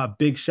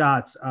big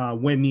shots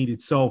when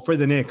needed. So for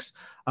the Knicks,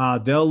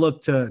 they'll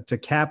look to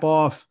cap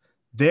off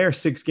their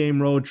 6-game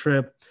road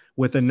trip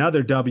with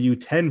another W,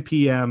 10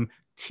 p.m.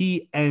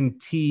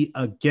 TNT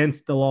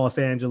against the Los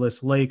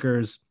Angeles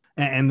Lakers.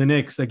 And the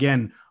Knicks,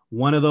 again,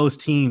 one of those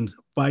teams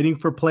fighting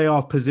for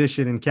playoff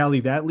position. And Kelly,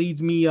 that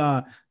leads me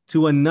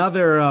to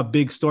another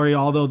big story,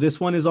 although this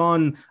one is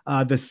on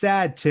the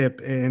sad tip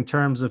in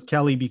terms of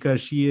Kelly,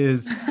 because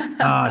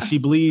she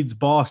bleeds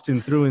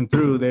Boston through and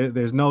through.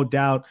 There's no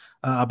doubt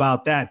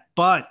about that.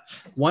 But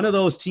one of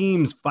those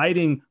teams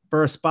fighting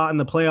for a spot in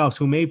the playoffs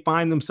who may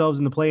find themselves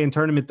in the play-in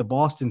tournament, the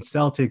Boston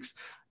Celtics,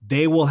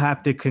 they will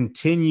have to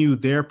continue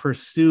their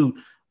pursuit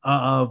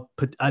of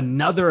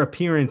another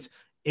appearance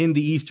in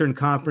the Eastern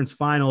Conference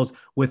Finals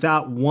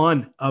without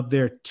one of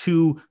their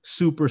 2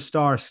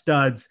 superstar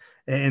studs,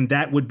 and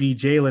that would be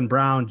Jaylen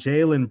Brown.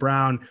 Jaylen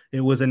Brown,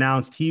 it was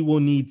announced he will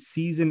need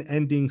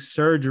season-ending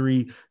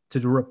surgery to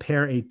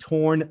repair a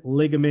torn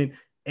ligament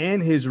in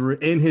his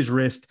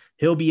wrist.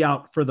 He'll be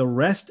out for the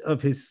rest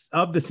of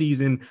the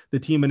season. The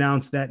team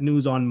announced that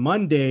news on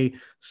Monday.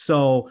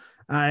 So,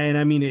 and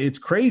I mean, it's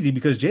crazy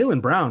because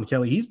Jaylen Brown,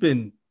 Kelly, he's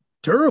been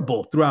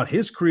durable throughout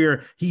his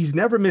career. He's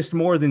never missed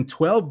more than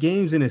 12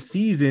 games in a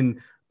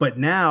season. But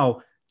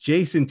now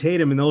Jason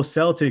Tatum and those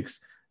Celtics,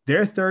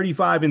 they're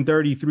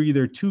 35-33.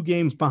 They're 2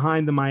 games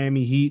behind the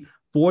Miami Heat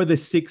for the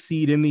 6th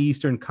seed in the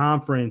Eastern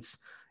Conference.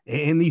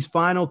 In these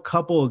final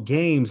couple of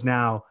games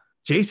now,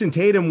 Jason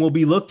Tatum will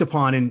be looked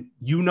upon, and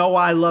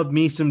I love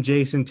me some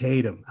Jason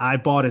Tatum. I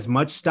bought as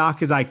much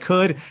stock as I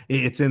could.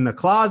 It's in the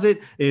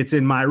closet. It's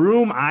in my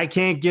room. I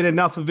can't get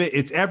enough of it.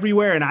 It's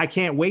everywhere, and I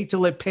can't wait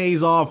till it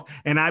pays off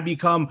and I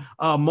become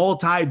a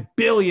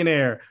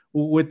multi-billionaire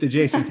with the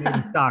Jason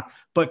Tatum stock.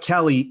 But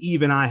Kelly,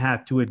 even I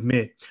have to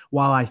admit,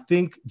 while I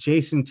think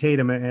Jason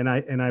Tatum, and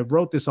I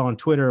wrote this on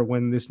Twitter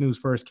when this news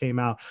first came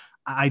out,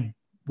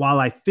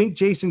 while I think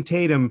Jason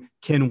Tatum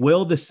can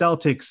will the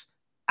Celtics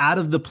out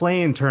of the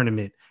play-in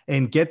tournament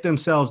and get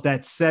themselves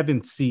that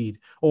 7th seed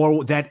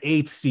or that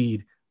 8th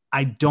seed,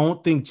 I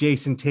don't think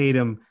Jason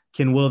Tatum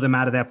can will them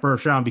out of that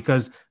first round,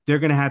 because they're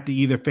going to have to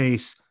either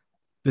face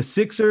the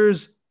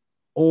Sixers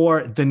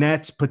or the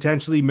Nets,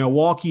 potentially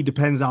Milwaukee,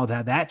 depends on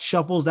how that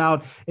shuffles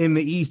out in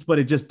the East. But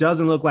it just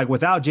doesn't look like,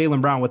 without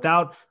Jaylen Brown,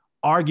 without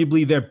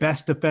arguably their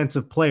best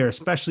defensive player,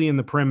 especially in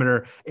the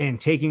perimeter, and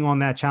taking on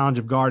that challenge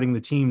of guarding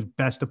the team's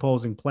best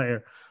opposing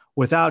player,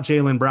 without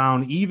Jaylen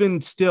Brown,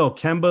 even still,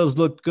 Kemba's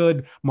looked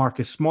good.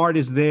 Marcus Smart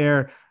is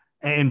there.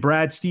 And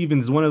Brad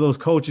Stevens is one of those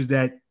coaches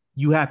that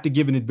you have to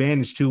give an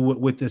advantage to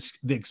with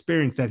the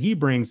experience that he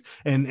brings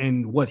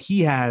and what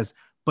he has.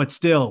 But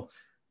still,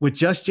 with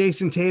just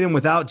Jason Tatum,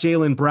 without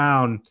Jaylen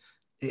Brown,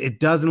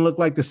 it doesn't look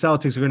like the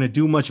Celtics are going to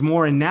do much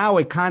more. And now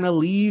it kind of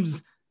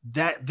leaves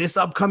this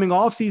upcoming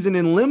offseason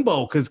in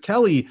limbo, because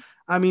Kelly,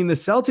 I mean, the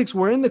Celtics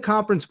were in the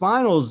conference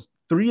finals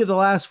 3 of the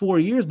last 4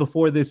 years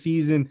before this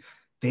season.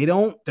 They're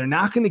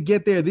not going to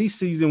get there this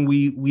season.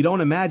 We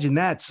don't imagine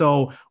that.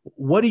 So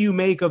what do you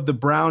make of the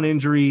Brown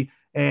injury,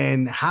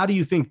 and how do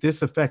you think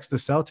this affects the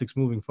Celtics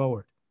moving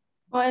forward?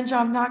 Well, and Joe,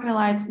 I'm not gonna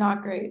lie, it's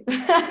not great.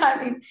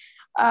 I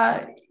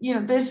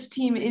mean, this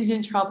team is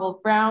in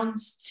trouble.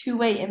 Brown's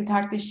two-way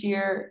impact this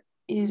year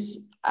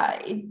is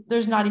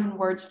there's not even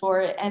words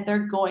for it, and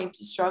they're going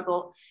to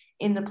struggle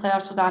in the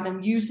playoffs without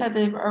him. You said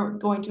they are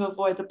going to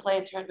avoid the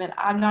play-in tournament.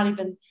 I'm not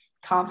even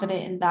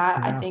confident in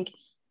that. I Yeah. think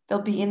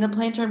they'll be in the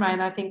play-in tournament,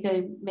 and I think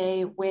they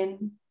may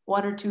win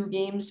 1 or 2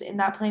 games in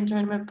that play-in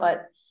tournament.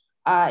 But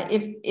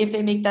if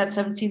they make that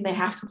 17, they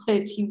have to play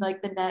a team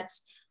like the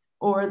Nets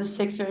or the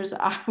Sixers.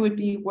 I would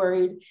be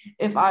worried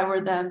if I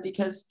were them,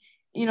 because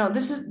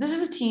this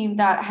is a team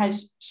that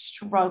has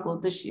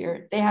struggled this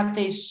year. They have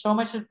faced so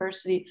much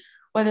adversity,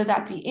 whether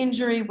that be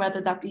injury,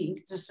 whether that be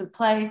inconsistent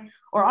play,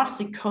 or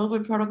honestly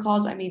COVID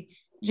protocols. I mean,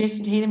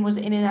 Jason Tatum was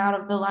in and out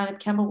of the lineup.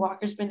 Kemba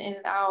Walker's been in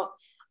and out.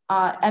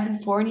 Evan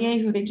Fournier,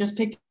 who they just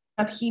picked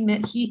up,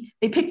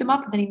 they picked him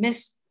up and then he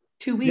missed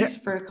 2 weeks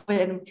for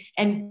COVID,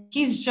 and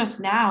he's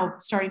just now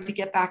starting to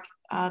get back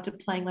to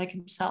playing like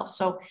himself.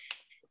 So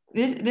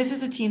this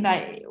is a team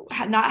that,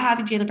 not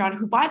having Jaylen Brown,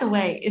 who, by the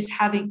way, is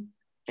having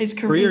his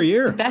career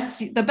year,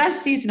 the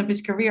best season of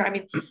his career. I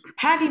mean,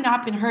 had he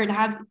not been hurt,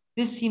 had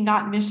this team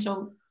not missed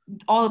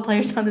all the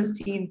players on this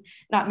team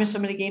not missed so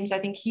many games, I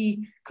think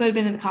he could have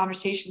been in the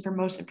conversation for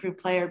most improved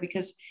player,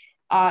 because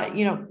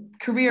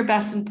career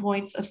best in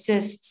points,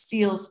 assists,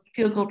 steals,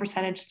 field goal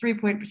percentage,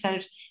 3-point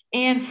percentage,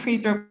 and free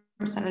throw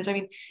percentage. I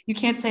mean, you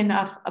can't say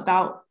enough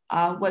about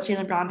what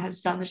Jaylen Brown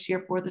has done this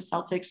year for the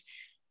Celtics.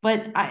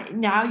 But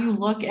now you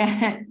look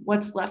at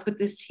what's left with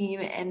this team,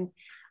 and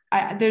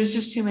there's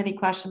just too many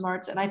question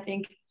marks. And I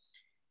think,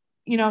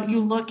 you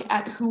look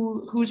at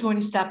who's going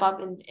to step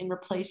up and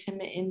replace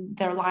him in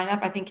their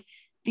lineup. I think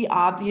the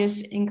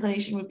obvious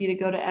inclination would be to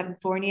go to Evan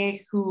Fournier,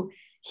 who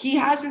he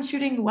has been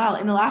shooting well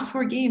in the last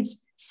 4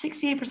 games,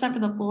 68%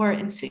 from the floor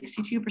and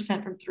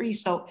 62% from 3.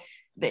 So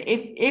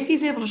if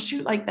he's able to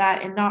shoot like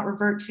that and not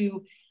revert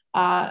to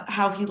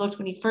how he looked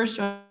when he first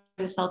joined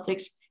the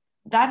Celtics,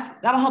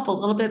 that'll help a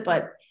little bit.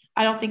 But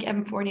I don't think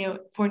Evan Fournier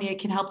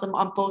can help them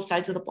on both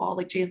sides of the ball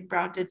like Jaylen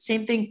Brown did.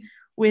 Same thing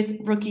with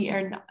rookie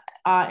Aaron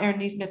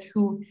Nesmith,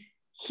 who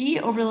he,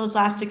 over those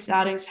last 6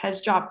 outings,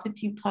 has dropped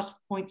 15 plus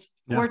points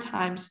 4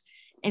 times,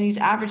 and he's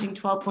averaging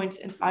 12 points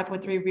and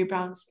 5.3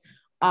 rebounds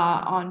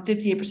on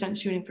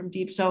 58% shooting from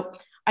deep. So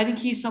I think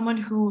he's someone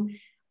who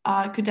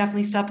could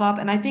definitely step up.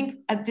 And I think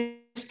at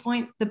this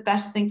point, the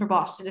best thing for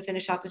Boston to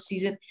finish out the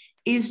season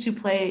is to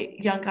play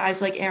young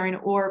guys like Aaron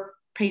or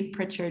Peyton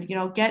Pritchard.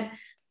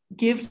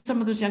 Give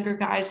some of those younger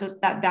guys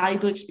that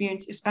valuable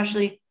experience,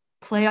 especially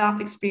playoff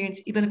experience,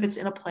 even if it's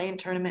in a play-in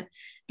tournament,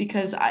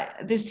 because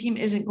this team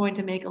isn't going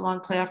to make a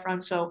long playoff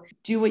run. So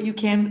do what you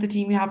can with the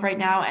team you have right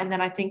now. And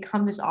then I think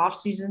come this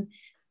offseason,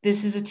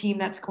 this is a team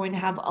that's going to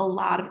have a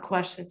lot of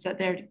questions that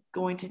they're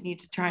going to need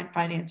to try and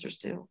find answers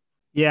to.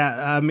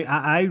 Yeah, I mean,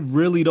 I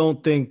really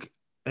don't think,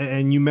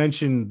 and you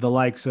mentioned the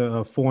likes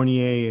of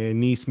Fournier and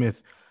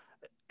Nesmith,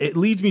 it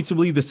leads me to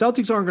believe the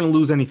Celtics aren't going to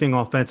lose anything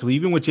offensively.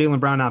 Even with Jaylen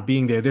Brown not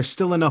being there, there's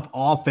still enough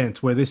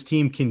offense where this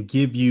team can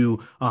give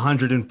you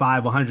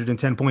 105,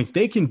 110 points.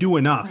 They can do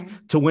enough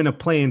to win a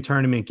play-in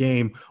tournament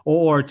game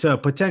or to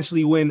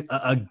potentially win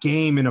a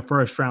game in a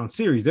first-round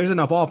series. There's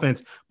enough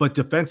offense, but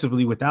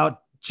defensively,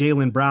 without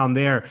Jaylen Brown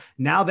there,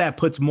 now that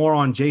puts more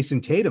on Jason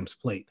Tatum's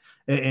plate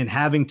and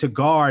having to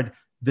guard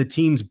the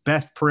team's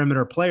best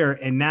perimeter player.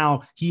 And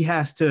now he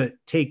has to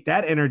take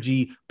that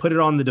energy, put it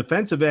on the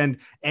defensive end,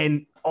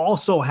 and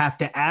also have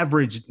to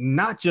average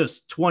not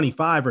just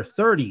 25 or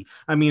 30.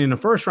 I mean, in a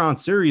first round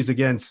series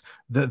against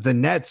the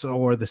Nets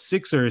or the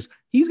Sixers,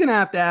 he's going to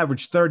have to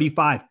average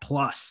 35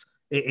 plus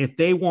if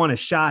they want a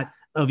shot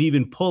of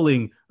even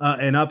pulling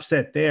an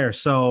upset there.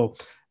 So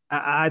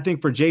I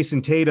think for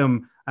Jason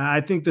Tatum, I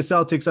think the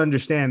Celtics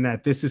understand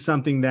that this is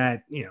something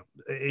that,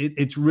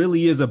 it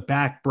really is a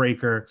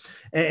backbreaker.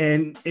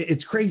 And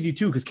it's crazy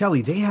too, because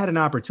Kelly, they had an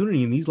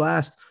opportunity in these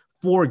last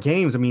 4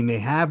 games. I mean, they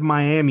have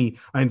Miami,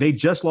 and they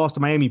just lost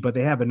to Miami, but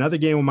they have another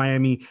game with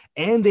Miami,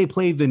 and they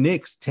played the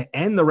Knicks to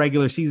end the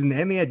regular season.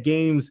 And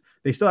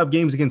they still have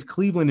games against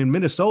Cleveland and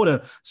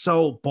Minnesota.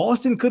 So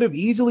Boston could have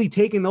easily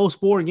taken those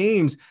 4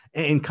 games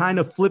and kind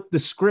of flipped the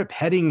script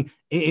heading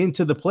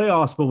into the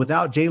playoffs. But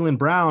without Jaylen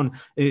Brown,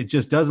 it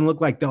just doesn't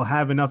look like they'll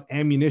have enough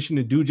ammunition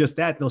to do just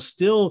that. They'll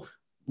still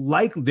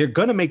they're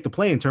going to make the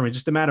play-in tournament,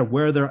 just a matter of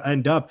where they'll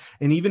end up.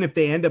 And even if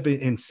they end up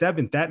in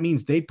 7th, that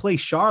means they play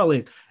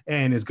Charlotte.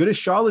 And as good as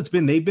Charlotte's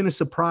been, they've been a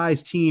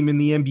surprise team in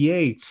the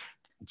NBA.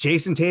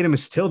 Jason Tatum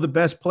is still the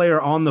best player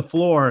on the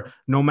floor,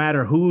 no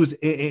matter who's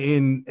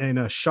in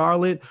a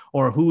Charlotte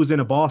or who's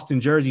in a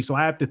Boston jersey. So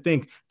I have to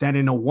think that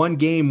in a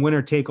 1-game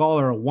winner take all,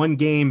 or a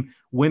 1-game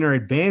winner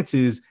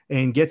advances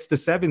and gets the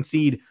 7th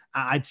seed,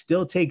 I'd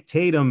still take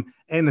Tatum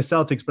and the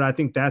Celtics, but I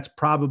think that's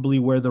probably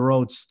where the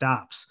road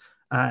stops.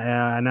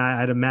 And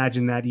I'd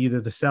imagine that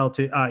either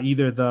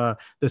the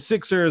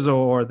Sixers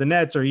or the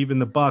Nets or even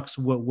the Bucks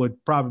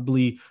would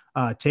probably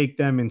take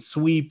them and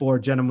sweep or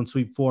gentlemen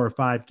sweep 4 or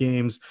 5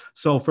 games.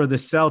 So for the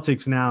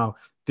Celtics now,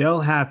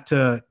 they'll have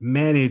to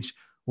manage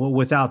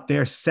without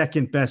their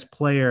second best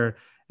player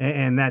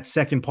and that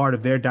second part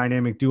of their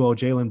dynamic duo,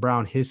 Jaylen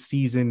Brown. His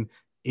season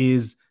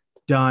is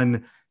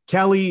done.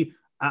 Kelly,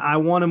 I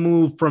want to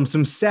move from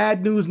some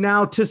sad news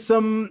now to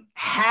some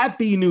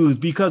happy news,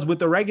 because with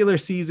the regular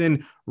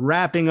season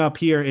wrapping up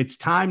here, it's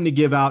time to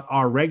give out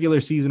our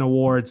regular season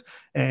awards.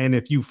 And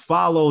if you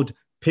followed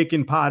Pick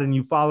and Pod and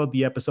you followed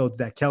the episodes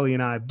that Kelly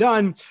and I have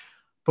done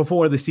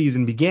before the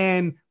season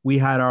began, we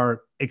had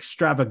our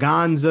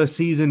extravaganza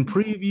season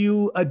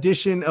preview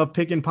edition of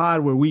Pick and Pod,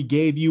 where we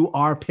gave you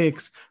our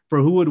picks for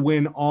who would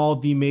win all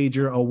the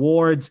major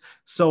awards.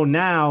 So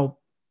now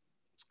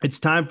it's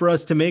time for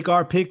us to make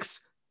our picks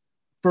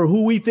for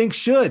who we think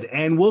should,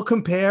 and we'll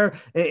compare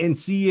and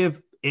see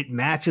if it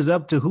matches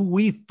up to who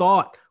we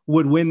thought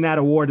would win that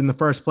award in the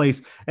first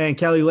place. And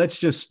Kelly, let's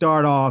just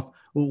start off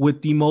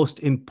with the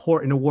most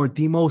important award,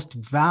 the most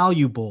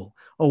valuable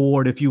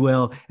award, if you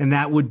will, and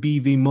that would be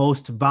the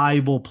most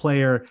valuable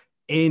player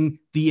in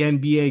the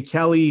NBA.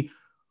 Kelly,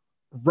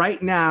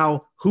 right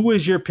now, who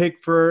is your pick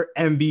for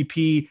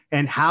MVP,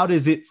 and how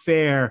does it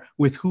fare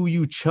with who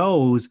you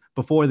chose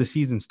before the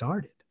season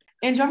started?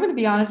 Andrew, I'm going to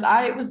be honest.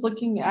 I was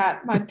looking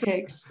at my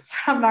picks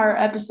from our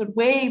episode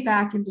way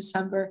back in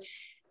December,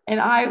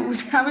 and I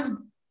was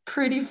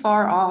pretty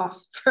far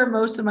off for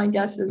most of my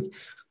guesses,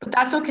 but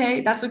that's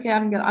okay. That's okay.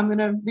 I'm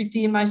gonna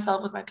redeem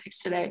myself with my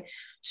picks today.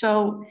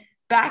 So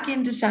back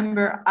in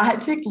December, I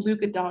picked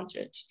Luka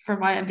Doncic for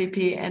my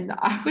MVP, and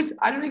I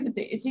don't even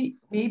think, is he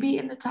maybe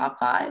in the top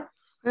 5?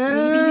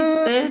 Maybe he's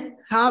fifth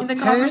in the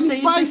 10,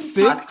 conversation. by 6,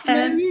 top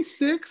 10, maybe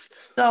 6th.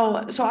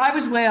 So I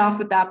was way off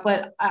with that,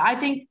 but I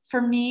think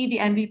for me the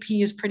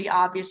MVP is pretty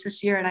obvious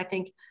this year, and I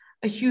think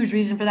a huge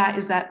reason for that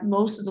is that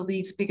most of the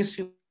league's biggest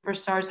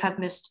superstars have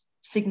missed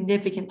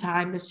significant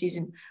time this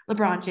season.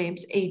 LeBron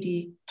James,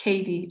 AD,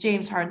 KD,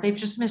 James Harden, they've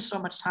just missed so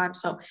much time.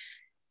 So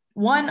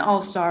one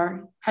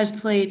All-Star has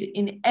played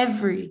in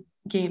every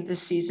game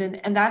this season,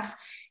 and that's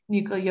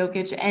Nikola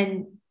Jokic.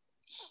 And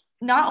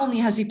not only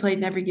has he played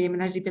in every game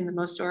and has he been the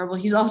most durable,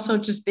 he's also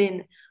just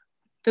been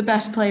the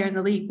best player in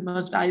the league, the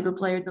most valuable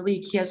player in the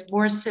league. He has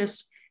more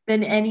assists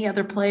than any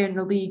other player in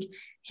the league.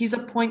 He's a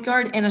point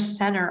guard and a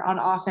center on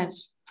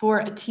offense for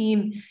a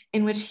team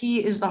in which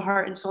he is the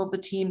heart and soul of the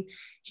team.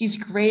 He's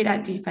great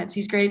at defense.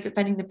 He's great at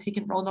defending the pick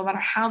and roll. No matter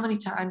how many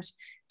times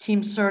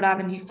teams throw it at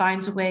him, he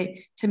finds a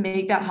way to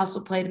make that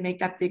hustle play, to make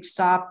that big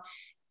stop.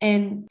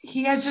 And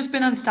he has just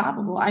been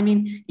unstoppable. I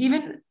mean,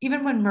 even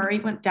when Murray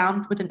went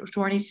down with a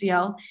torn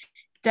ACL,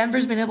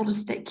 Denver's been able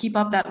to keep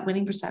up that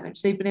winning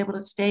percentage. They've been able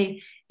to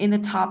stay in the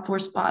top 4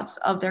 spots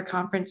of their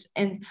conference.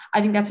 And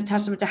I think that's a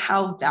testament to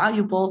how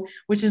valuable,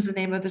 which is the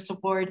name of this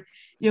award,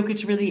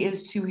 Jokic really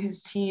is to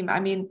his team. I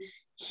mean,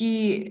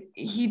 he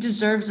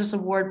deserves this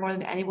award more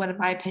than anyone, in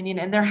my opinion.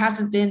 And there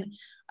hasn't been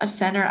a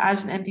center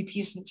as an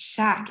MVP since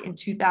Shaq in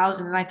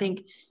 2000. And I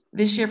think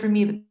this year for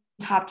me, the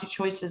top 2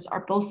 choices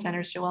are both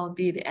centers, Joel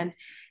Embiid and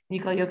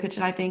Nikola Jokic.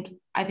 And I think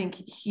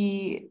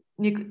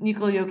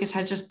Nikola Jokic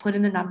has just put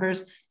in the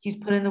numbers, he's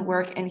put in the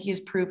work, and he's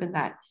proven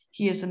that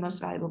he is the most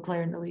valuable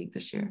player in the league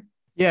this year.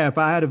 Yeah, if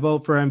I had to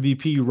vote for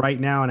MVP right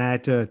now and I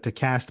had to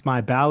cast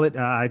my ballot,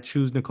 I'd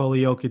choose Nikola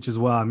Jokic as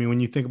well. I mean, when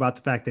you think about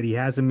the fact that he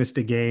hasn't missed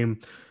a game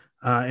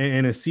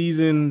in a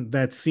season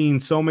that's seen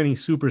so many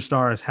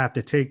superstars have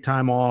to take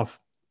time off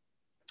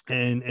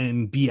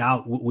and be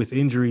out with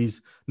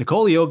injuries,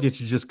 Nikola Jokic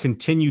just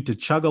continued to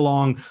chug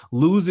along,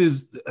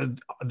 loses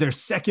their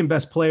second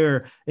best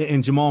player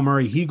in Jamal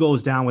Murray. He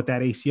goes down with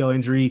that ACL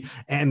injury,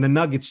 and the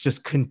Nuggets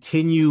just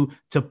continue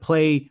to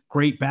play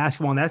great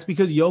basketball. And that's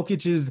because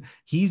Jokic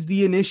he's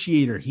the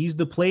initiator. He's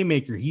the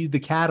playmaker. He's the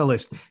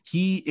catalyst.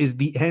 He is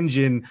the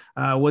engine.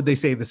 What they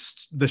say,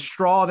 the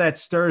straw that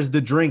stirs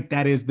the drink,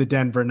 that is the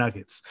Denver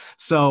Nuggets.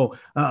 So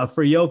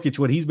for Jokic,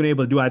 what he's been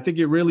able to do, I think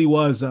it really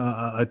was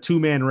a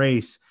 2-man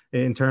race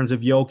in terms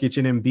of Jokic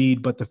and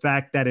Embiid, but the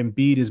fact that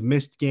Embiid has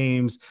missed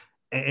games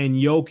and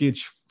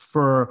Jokic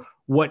for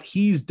what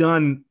he's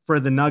done for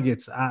the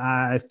Nuggets,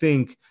 I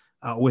think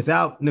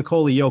without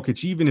Nikola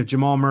Jokic, even if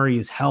Jamal Murray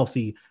is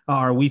healthy,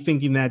 are we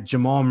thinking that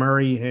Jamal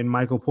Murray and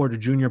Michael Porter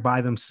Jr. by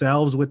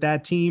themselves with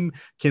that team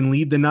can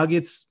lead the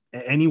Nuggets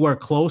anywhere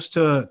close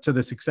to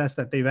the success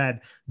that they've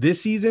had this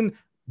season?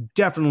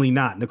 Definitely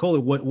not. Nikola,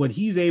 what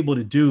he's able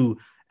to do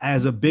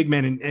as a big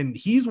man, and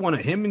he's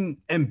him and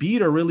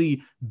Embiid are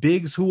really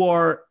bigs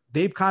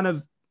they've kind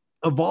of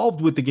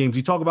evolved with the games.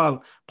 You talk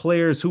about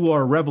players who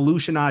are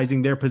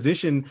revolutionizing their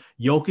position.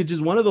 Jokic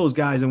is one of those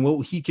guys, and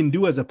what he can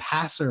do as a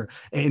passer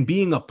and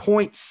being a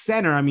point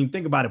center. I mean,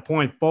 think about it,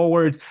 point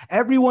forwards.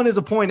 Everyone is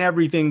a point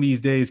everything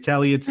these days,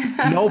 Kelly. It's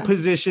no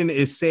position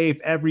is safe.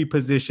 Every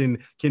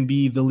position can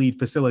be the lead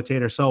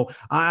facilitator. So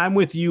I'm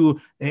with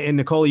you and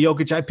Nikola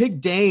Jokic. I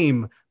picked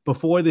Dame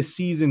before the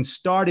season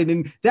started.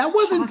 And that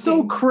wasn't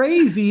so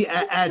crazy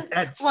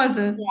at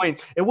some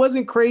point. It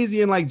wasn't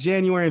crazy in like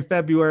January and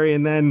February,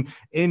 and then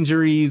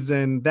injuries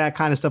and that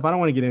kind of stuff. I don't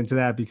want to get into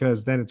that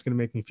because then it's going to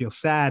make me feel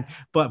sad.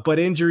 But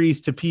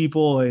injuries to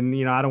people, and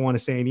I don't want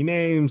to say any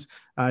names.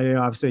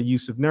 I've said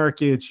Yusuf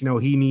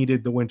Nurkic. He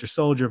needed the Winter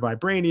Soldier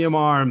vibranium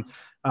arm.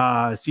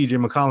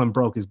 CJ McCollum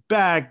broke his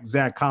back.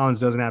 Zach Collins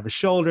doesn't have a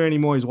shoulder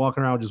anymore. He's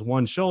walking around with just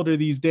one shoulder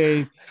these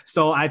days.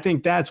 So I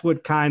think that's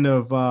what kind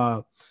of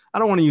I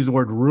don't want to use the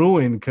word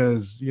ruin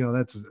because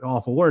that's an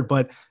awful word,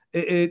 but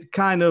it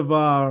kind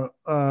of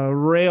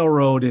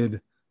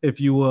railroaded,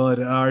 if you would,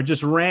 or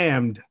just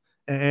rammed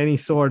any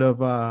sort of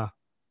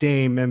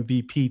Dame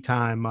MVP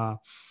time.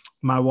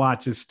 My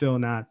watch is still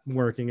not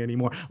working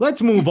anymore.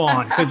 Let's move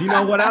on because you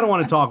know what? I don't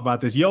want to talk about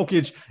this.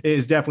 Jokic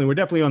we're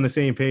definitely on the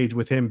same page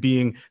with him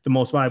being the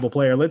most valuable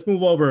player. Let's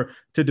move over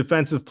to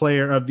defensive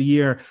player of the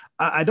year.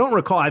 I don't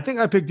recall. I think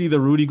I picked either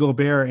Rudy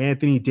Gobert or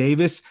Anthony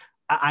Davis.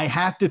 I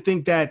have to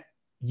think that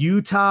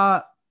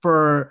Utah,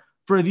 for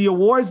the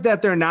awards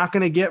that they're not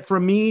going to get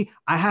from me,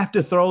 I have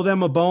to throw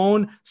them a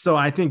bone. So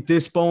I think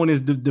this bone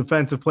is the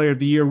defensive player of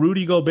the year.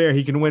 Rudy Gobert,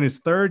 he can win his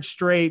third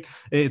straight.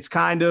 It's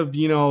kind of,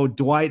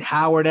 Dwight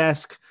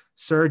Howard-esque,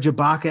 Serge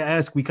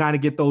Ibaka-esque. We kind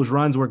of get those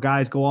runs where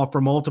guys go off for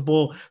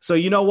multiple. So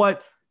you know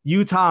what,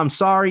 Utah, I'm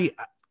sorry.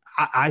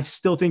 I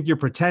still think you're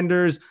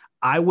pretenders.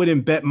 I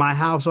wouldn't bet my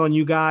house on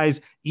you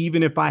guys.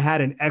 Even if I had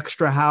an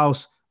extra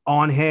house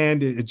on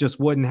hand, it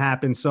just wouldn't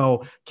happen.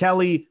 So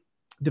Kelly,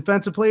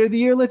 defensive player of the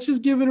year, let's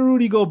just give it to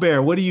Rudy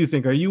Gobert. What do you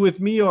think? Are you with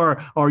me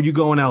or are you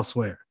going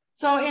elsewhere?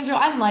 So, Andrew,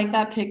 I like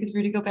that pick with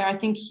Rudy Gobert. I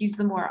think he's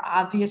the more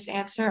obvious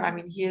answer. I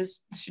mean, he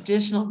is the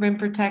traditional rim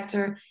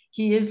protector.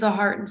 He is the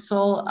heart and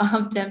soul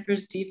of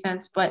Denver's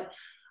defense. But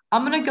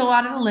I'm going to go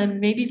out on a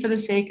limb, maybe for the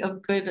sake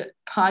of good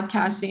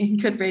podcasting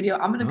and good radio.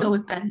 I'm going to go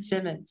with Ben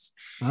Simmons.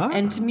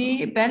 And to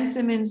me, Ben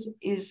Simmons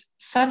is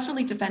such an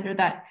elite defender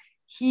that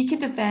he can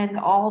defend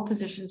all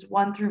positions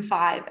 1 through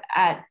 5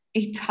 at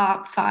a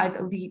top 5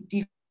 elite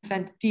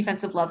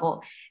defensive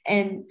level.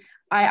 And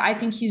I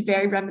think he's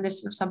very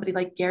reminiscent of somebody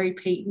like Gary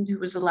Payton, who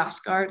was the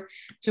last guard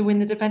to win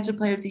the Defensive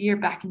Player of the Year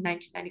back in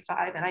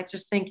 1995. And I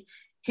just think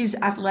his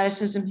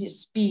athleticism,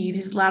 his speed,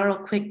 his lateral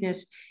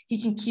quickness,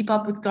 he can keep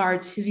up with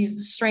guards. He's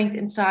the strength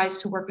and size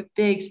to work with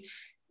bigs.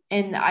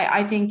 And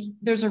I think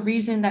there's a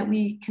reason that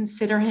we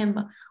consider him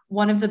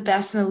one of the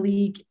best in the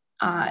league.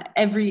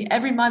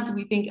 Every month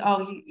we think,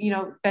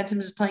 Ben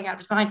Simmons is playing out of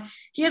his mind.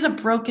 He has a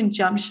broken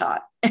jump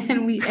shot,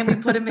 and we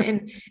put him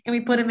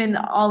in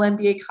all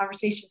NBA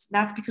conversations. And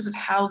that's because of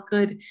how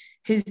good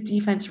his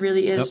defense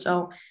really is. Yep.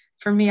 So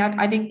for me,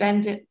 I think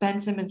Ben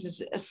Simmons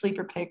is a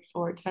sleeper pick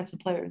for Defensive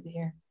Player of the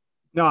Year.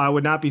 No, I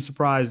would not be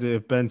surprised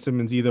if Ben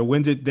Simmons either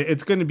wins it.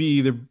 It's going to be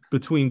either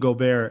between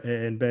Gobert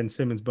and Ben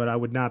Simmons, but I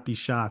would not be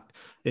shocked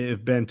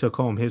if Ben took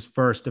home his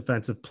first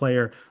Defensive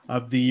Player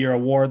of the Year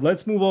award.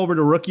 Let's move over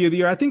to Rookie of the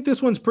Year. I think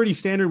this one's pretty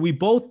standard. We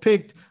both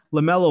picked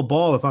LaMelo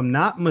Ball, if I'm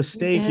not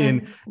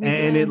mistaken.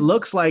 And it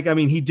looks like,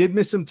 he did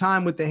miss some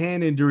time with the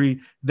hand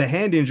injury,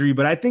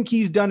 but I think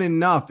he's done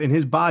enough in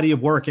his body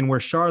of work, and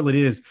where Charlotte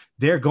is,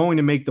 they're going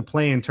to make the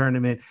play-in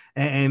tournament,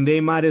 and they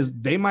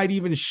might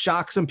even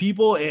shock some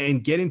people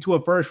and get into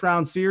a first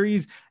round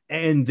series.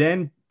 And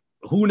then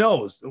who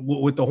knows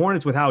with the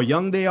Hornets, with how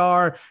young they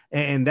are,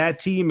 and that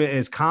team,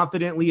 as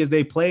confidently as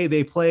they play,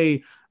 they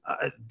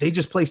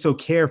just play so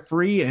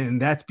carefree,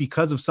 and that's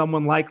because of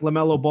someone like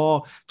LaMelo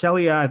Ball.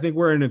 Kelly, I think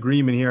we're in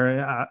agreement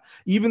here.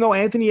 Even though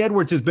Anthony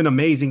Edwards has been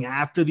amazing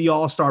after the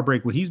All-Star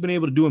break, what he's been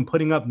able to do in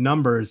putting up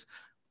numbers,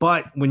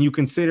 but when you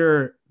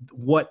consider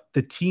what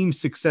the team's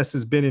success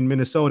has been in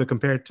Minnesota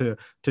compared to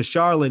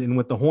Charlotte and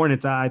with the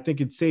Hornets, I think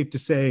it's safe to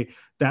say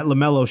that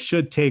LaMelo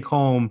should take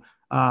home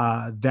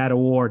that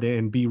award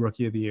and be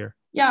Rookie of the Year.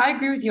 Yeah, I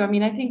agree with you.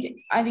 I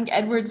think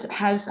Edwards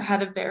has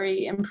had a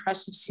very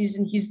impressive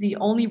season. He's the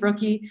only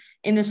rookie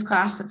in this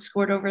class that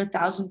scored over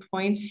 1,000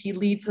 points. He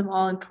leads them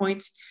all in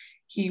points.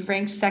 He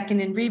ranks second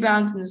in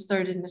rebounds and is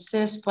third in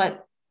assists.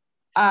 But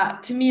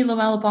to me,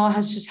 LaMelo Ball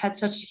has just had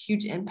such a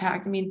huge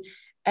impact.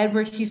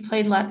 Edwards, he's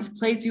played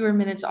fewer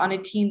minutes on a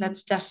team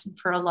that's destined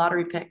for a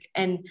lottery pick.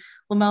 And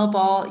LaMelo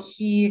Ball,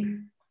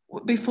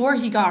 before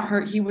he got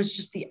hurt, he was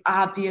just the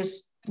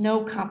obvious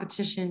no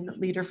competition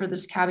leader for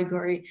this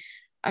category.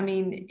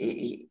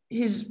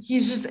 He's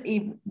just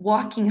a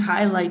walking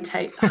highlight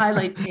tape,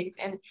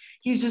 and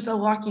he's just a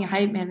walking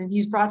hype man. And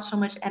he's brought so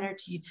much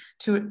energy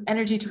to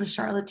a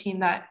Charlotte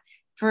team that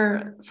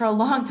for a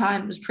long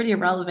time was pretty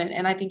irrelevant.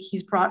 And I think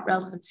he's brought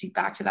relevancy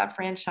back to that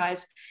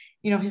franchise.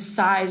 His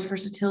size,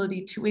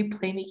 versatility, two-way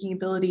playmaking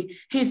ability,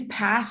 his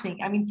passing.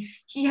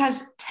 He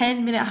has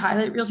 10-minute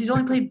highlight reels. He's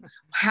only played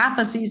half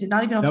a season,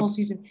 not even a full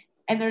season.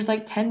 And there's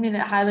like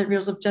 10-minute highlight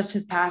reels of just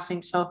his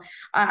passing. So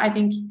I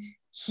think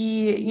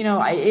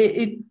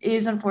it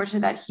is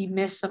unfortunate that he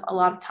missed a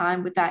lot of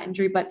time with that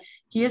injury, but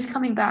he is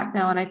coming back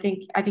now. And I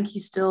think I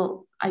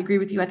agree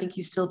with you. I think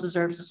he still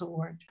deserves this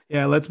award.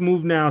 Yeah. Let's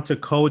move now to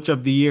Coach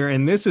of the Year.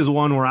 And this is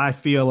one where I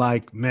feel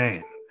like,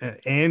 man,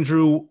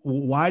 Andrew,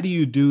 why do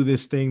you do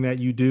this thing that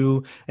you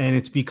do? And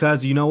it's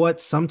because, you know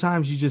what?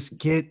 Sometimes you just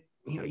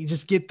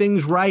get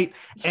things right.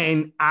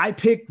 And I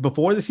picked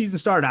before the season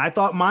started, I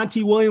thought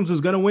Monty Williams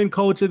was going to win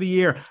coach of the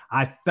year.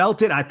 I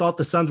felt it. I thought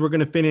the Suns were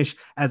going to finish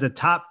as a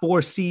top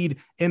 4 seed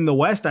in the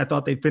West. I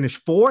thought they'd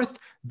finish 4th.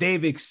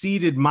 They've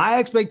exceeded my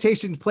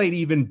expectations, played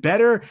even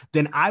better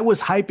than I was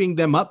hyping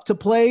them up to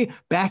play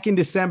back in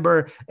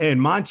December.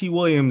 And Monty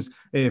Williams,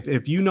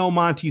 if you know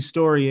Monty's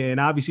story and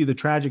obviously the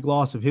tragic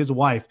loss of his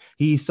wife,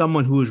 he's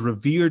someone who is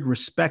revered,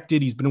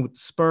 respected. He's been with the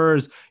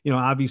Spurs.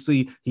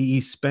 Obviously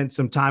he spent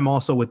some time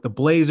also with the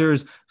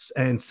Blazers,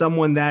 and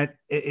someone that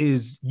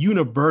is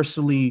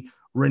universally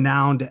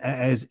renowned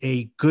as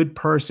a good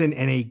person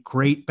and a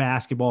great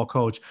basketball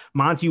coach.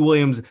 Monty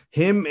Williams,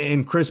 him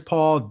and Chris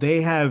Paul,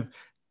 they have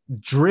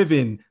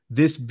driven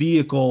this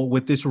vehicle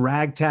with this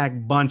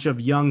ragtag bunch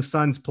of young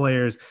Suns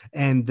players,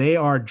 and they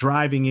are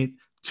driving it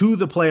to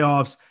the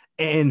playoffs.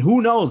 And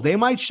who knows, they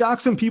might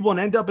shock some people and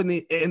end up in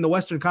the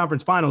Western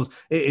Conference Finals.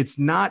 It's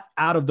not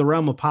out of the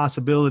realm of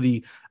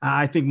possibility.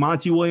 I think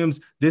Monty Williams,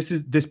 this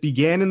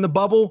began in the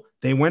bubble.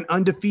 They went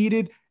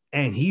undefeated,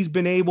 and he's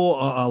been able,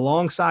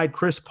 alongside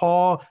Chris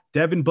Paul,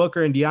 Devin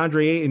Booker, and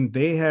DeAndre Ayton,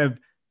 they have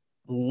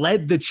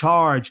led the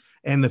charge,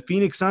 and the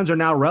Phoenix Suns are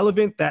now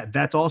relevant.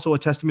 That's also a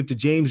testament to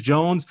James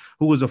Jones,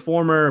 who was a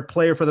former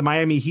player for the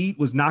Miami Heat,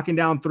 was knocking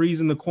down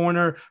threes in the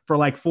corner for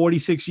like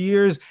 46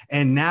 years,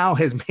 and now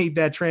has made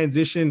that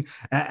transition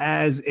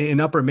as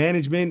in upper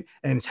management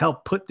and has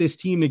helped put this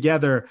team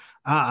together.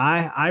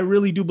 I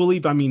really do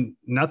believe,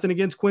 nothing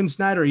against Quinn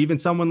Snyder, even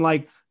someone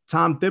like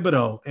Tom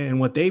Thibodeau and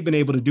what they've been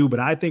able to do, but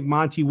I think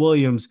Monty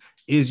Williams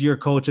is your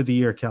coach of the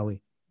year,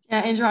 Kelly. Yeah,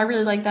 Andrew, I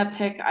really like that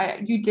pick.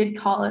 You did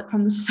call it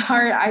from the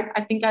start.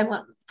 I think I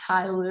went with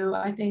Ty Lue,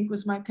 I think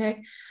was my pick.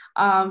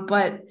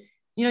 But,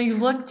 you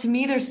look, to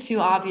me, there's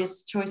 2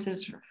 obvious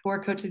choices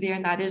for coach of the year,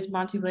 and that is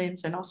Monty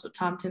Williams and also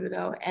Tom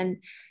Thibodeau. And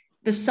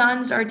the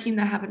Suns are a team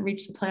that haven't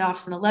reached the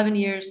playoffs in 11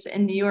 years,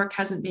 and New York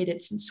hasn't made it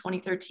since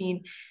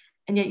 2013.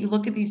 And yet you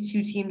look at these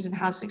 2 teams and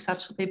how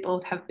successful they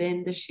both have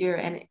been this year.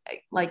 And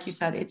like you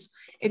said,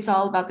 it's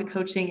all about the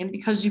coaching. And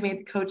because you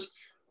made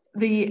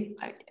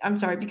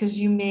because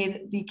you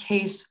made the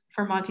case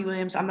for Monty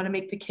Williams, I'm going to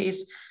make the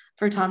case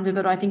for Tom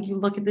Thibodeau. I think you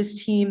look at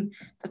this team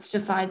that's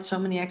defied so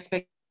many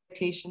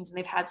expectations, and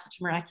they've had such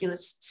a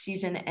miraculous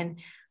season. And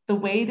the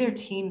way their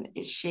team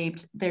is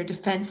shaped, their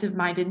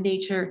defensive-minded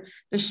nature,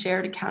 the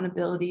shared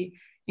accountability,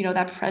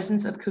 that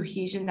presence of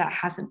cohesion that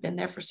hasn't been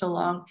there for so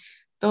long,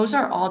 those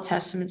are all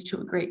testaments to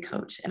a great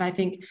coach. And I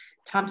think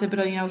Tom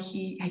Thibodeau,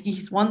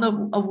 he's won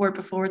the award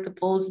before with the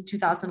Bulls in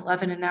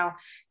 2011, and now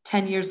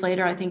 10 years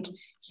later, I think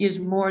he is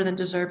more than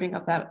deserving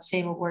of that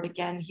same award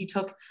again. He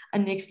took a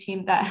Knicks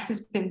team that has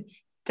been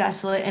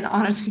desolate and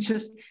honestly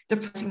just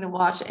depressing to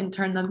watch and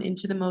turned them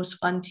into the most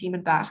fun team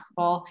in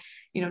basketball.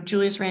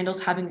 Julius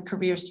Randle's having a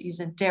career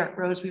season. Derrick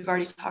Rose, we've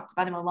already talked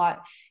about him a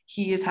lot.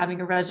 He is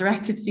having a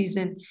resurrected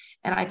season.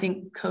 And I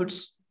think Coach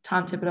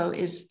Tom Thibodeau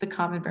is the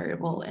common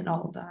variable in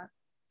all of that.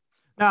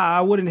 Nah,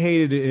 I wouldn't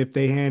hate it if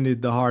they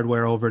handed the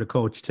hardware over to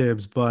Coach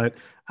Tibbs, but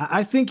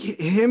I think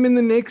him and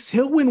the Knicks,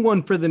 he'll win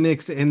one for the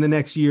Knicks in the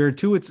next year or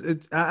two.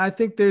 I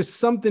think there's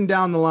something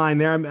down the line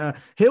there.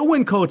 He'll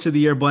win Coach of the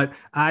Year, but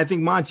I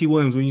think Monty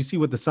Williams, when you see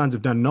what the Suns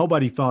have done,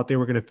 nobody thought they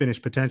were going to finish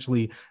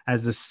potentially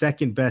as the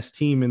second best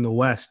team in the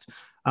West.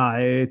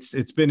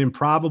 It's been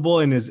improbable,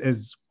 and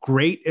as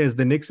great as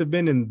the Knicks have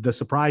been and the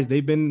surprise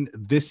they've been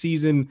this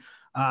season,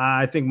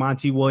 I think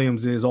Monty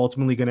Williams is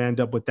ultimately going to end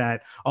up with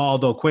that,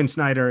 although Quinn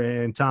Snyder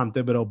and Tom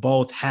Thibodeau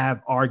both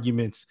have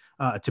arguments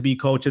to be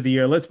coach of the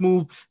year. Let's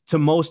move to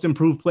most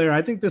improved player.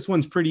 I think this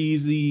one's pretty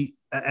easy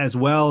as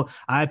well.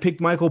 I picked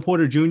Michael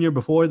Porter Jr.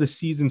 before the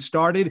season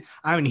started.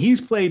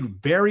 He's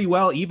played very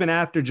well even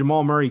after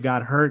Jamal Murray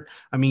got hurt.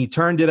 He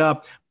turned it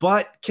up.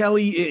 But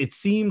Kelly, it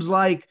seems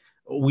like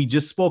we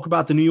just spoke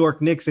about the New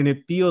York Knicks, and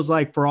it feels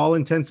like for all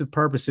intents and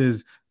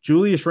purposes,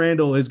 Julius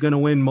Randle is going to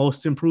win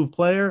most improved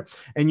player.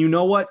 And you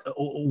know what?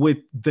 With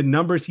the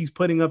numbers he's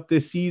putting up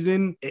this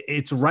season,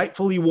 it's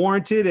rightfully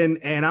warranted.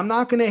 And I'm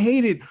not going to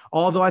hate it.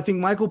 Although I think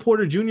Michael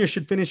Porter Jr.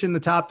 should finish in the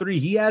top 3.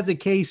 He has a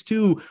case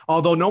too.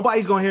 Although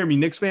nobody's going to hear me.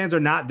 Knicks fans are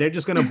not. They're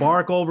just going to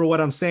bark over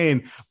what I'm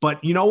saying.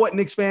 But you know what,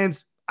 Knicks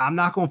fans? I'm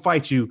not going to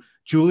fight you.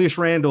 Julius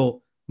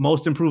Randle,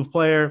 most improved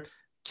player.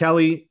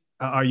 Kelly,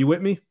 are you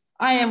with me?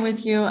 I am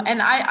with you. And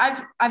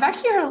I've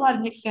actually heard a lot of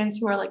Knicks fans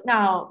who are like,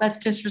 no, that's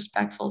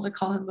disrespectful to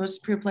call him most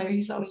improved player.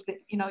 He's always been,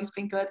 he's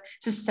been good.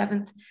 It's his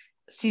 7th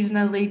season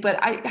in the league, but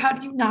how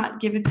do you not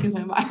give it to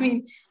him?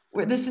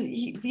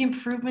 The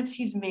improvements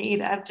he's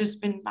made have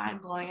just been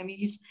mind blowing.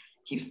 He's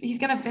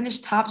going to finish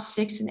top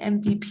 6 in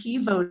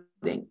MVP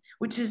voting,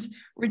 which is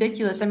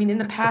ridiculous. In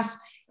the past,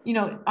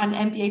 on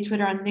NBA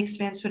Twitter, on Knicks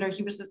fans Twitter,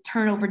 he was the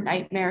turnover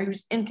nightmare. He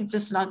was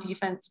inconsistent on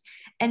defense.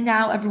 And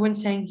now everyone's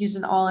saying he's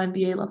an all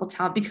NBA level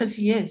talent because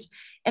he is.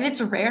 And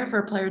it's rare for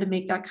a player to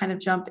make that kind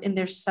of jump in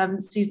their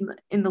 7th season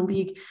in the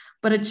league.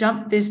 But a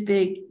jump this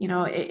big,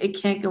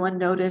 it can't go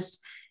unnoticed.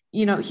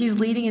 he's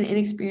leading an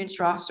inexperienced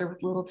roster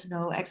with little to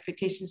no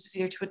expectations this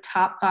year to a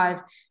top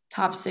 5,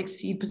 top 6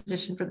 seed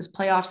position for this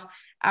playoffs,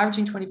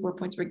 averaging 24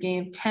 points per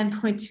game,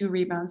 10.2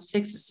 rebounds,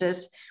 6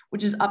 assists,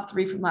 which is up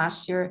 3 from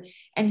last year.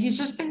 And he's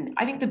just been,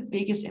 I think the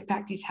biggest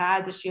impact he's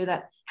had this year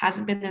that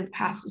hasn't been in the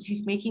past is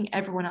he's making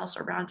everyone else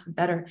around him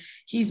better.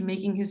 He's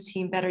making his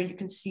team better. You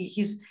can see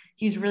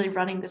he's really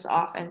running this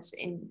offense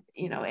in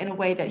a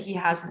way that he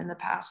hasn't in the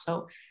past.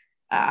 So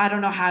I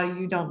don't know how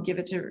you don't give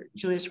it to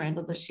Julius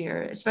Randle this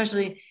year,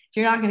 especially if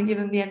you're not going to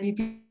give him the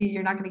MVP,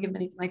 you're not going to give him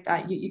anything like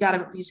that. You got to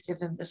at least give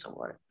him this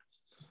award.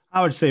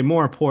 I would say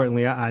more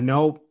importantly, I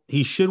know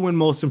he should win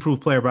most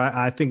improved player, but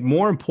I think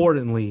more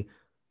importantly,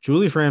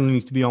 Julius Randle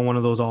needs to be on one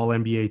of those all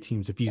NBA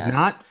teams. If he's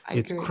not,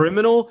 it's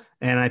criminal.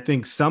 And I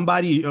think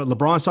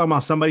LeBron's talking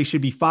about somebody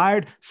should be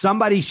fired.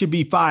 Somebody should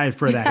be fired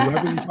for that.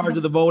 Whoever's in charge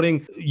of the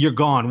voting, you're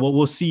gone.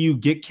 We'll see you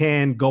get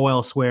canned, go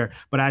elsewhere.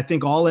 But I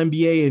think all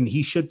NBA, and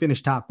he should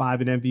finish top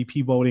 5 in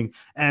MVP voting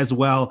as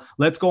well.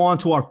 Let's go on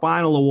to our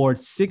final award,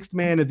 Sixth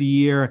Man of the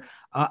Year.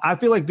 I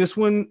feel like this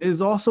one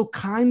is also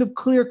kind of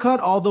clear cut,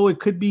 although it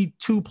could be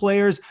 2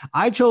 players.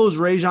 I chose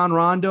Rajon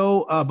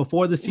Rondo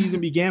before the season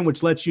began,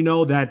 which lets you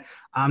know that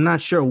I'm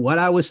not sure what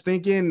I was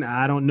thinking.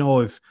 I don't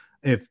know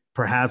if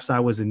perhaps I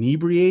was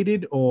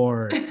inebriated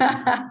or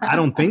I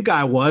don't think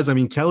I was. I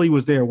mean, Kelly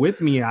was there with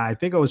me. I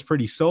think I was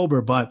pretty sober,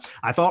 but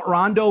I thought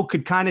Rondo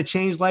could kind of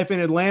change life in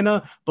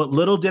Atlanta. But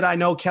little did I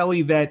know,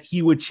 Kelly, that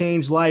he would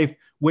change life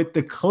with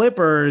the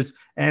Clippers,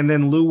 and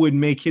then Lou would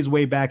make his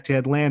way back to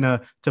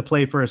Atlanta to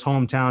play for his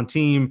hometown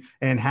team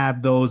and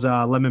have those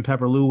lemon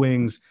pepper Lou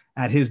wings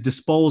at his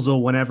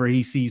disposal whenever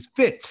he sees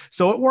fit.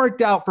 So it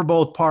worked out for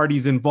both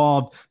parties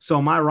involved.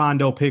 So my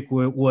Rondo pick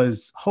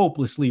was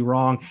hopelessly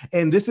wrong.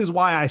 And this is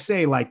why I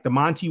say, like, the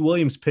Monty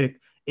Williams pick,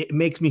 it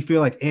makes me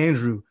feel like,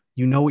 Andrew,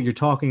 you know what you're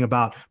talking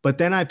about. But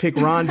then I pick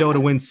Rondo to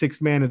win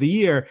Sixth Man of the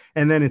Year.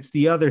 And then it's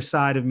the other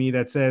side of me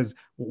that says,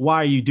 why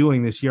are you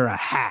doing this? You're a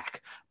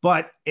hack.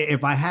 But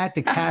if I had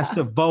to cast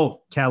a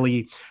vote,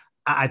 Kelly,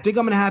 I think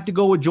I'm going to have to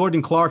go with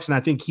Jordan Clarkson. I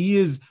think he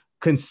has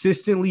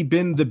consistently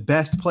been the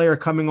best player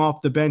coming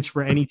off the bench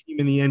for any team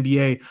in the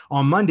NBA.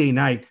 On Monday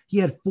night, he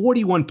had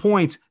 41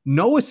 points,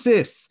 no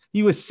assists.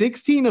 He was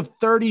 16 of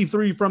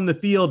 33 from the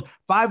field,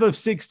 5 of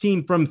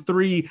 16 from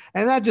 3.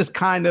 And that just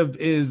kind of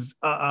is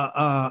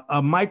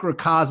a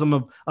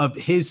microcosm of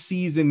his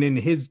season in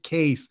his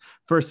case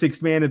for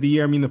Sixth Man of the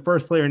Year. I mean, the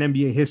first player in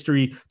NBA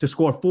history to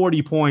score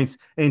 40 points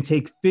and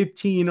take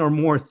 15 or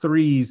more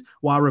threes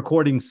while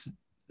recording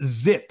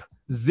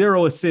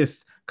zero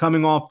assists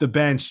coming off the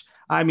bench.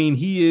 I mean,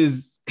 he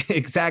is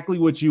exactly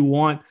what you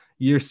want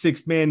your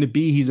sixth man to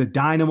be. He's a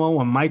dynamo,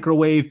 a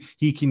microwave.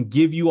 He can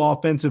give you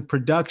offensive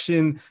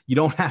production. You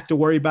don't have to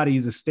worry about it.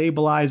 He's a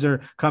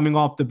stabilizer coming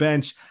off the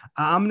bench.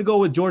 I'm going to go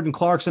with Jordan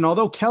Clarkson.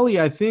 Although, Kelly,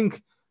 I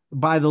think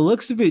by the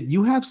looks of it,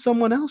 you have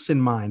someone else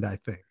in mind, I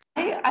think.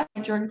 I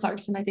like Jordan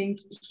Clarkson. I think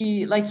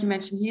he, like you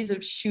mentioned, he's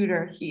a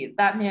shooter.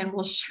 That man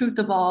will shoot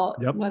the ball,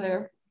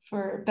 whether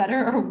for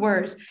better or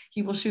worse,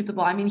 he will shoot the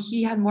ball. I mean,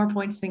 he had more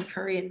points than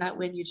Curry in that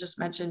win you just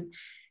mentioned.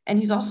 And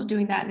he's also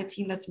doing that in a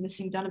team that's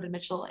missing Donovan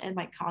Mitchell and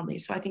Mike Conley.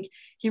 So I think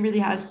he really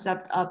has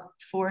stepped up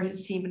for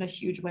his team in a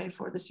huge way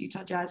for this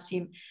Utah Jazz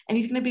team. And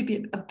he's going to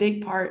be a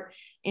big part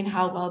in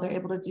how well they're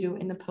able to do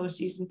in the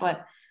postseason.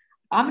 But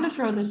I'm going to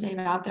throw this name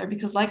out there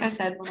because, like I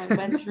said, when I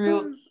went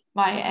through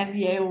my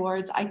NBA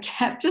awards, I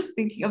kept just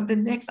thinking of the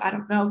Knicks. I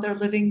don't know. They're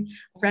living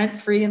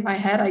rent-free in my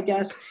head, I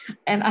guess.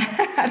 And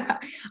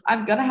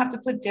I'm going to have to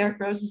put Derrick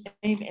Rose's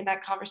name in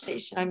that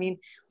conversation. I mean,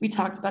 we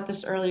talked about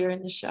this earlier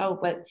in the show,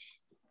 but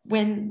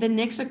when the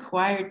Knicks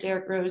acquired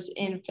Derrick Rose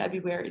in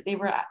February, they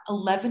were at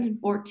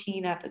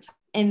 11-14 at the time.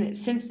 And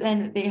since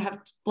then, they have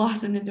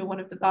blossomed into one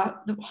of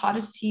the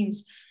hottest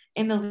teams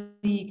in the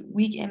league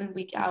week in and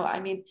week out. I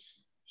mean,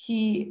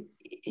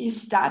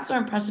 his stats are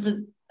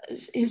impressive.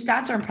 His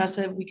stats are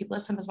impressive. We could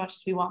list them as much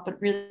as we want,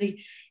 but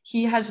really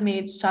he has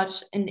made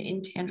such an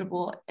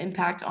intangible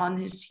impact on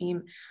his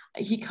team.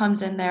 He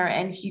comes in there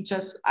and he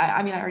just,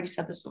 I mean, I already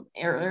said this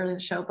earlier in the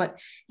show, but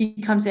he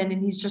comes in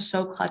and he's just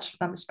so clutch for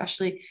them,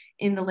 especially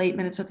in the late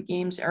minutes of the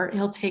games, or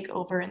he'll take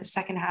over in the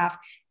second half.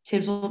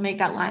 Tibbs will make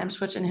that lineup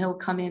switch and he'll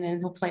come in and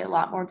he'll play a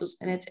lot more of those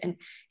minutes. And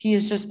he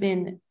has just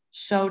been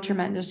so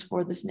tremendous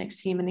for this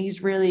Knicks team. And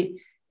he's really,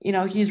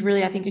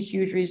 I think, a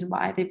huge reason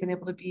why they've been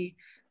able to be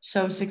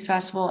so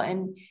successful.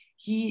 And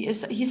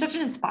he's such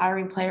an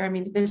inspiring player. I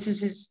mean, this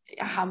is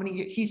how many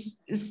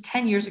years? It's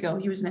 10 years ago.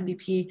 He was an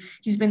MVP.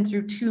 He's been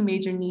through 2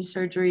 major knee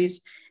surgeries,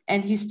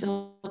 and he's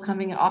still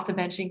coming off the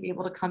bench and be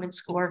able to come and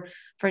score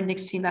for a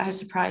Knicks team that has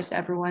surprised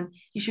everyone.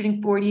 He's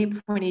shooting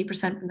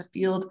 48.8% from the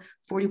field,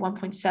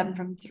 41.7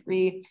 from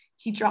 3.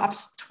 He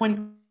drops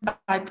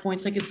 25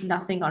 points like it's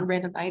nothing on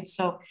random nights.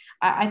 So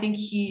I think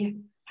he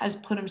has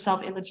put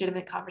himself in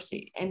legitimate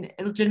conversation and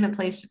a legitimate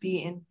place to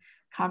be in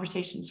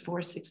conversations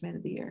for Sixth Man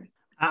of the Year.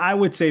 I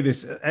would say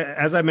this,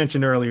 as I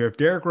mentioned earlier, if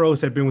Derrick Rose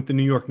had been with the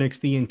New York Knicks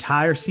the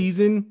entire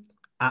season,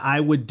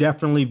 I would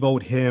definitely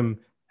vote him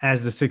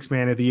as the sixth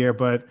man of the year.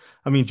 But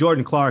I mean,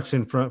 Jordan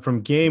Clarkson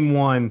from game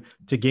 1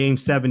 to game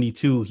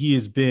 72, he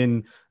has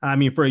been, I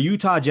mean, for a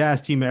Utah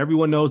Jazz team,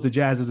 everyone knows the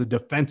Jazz is a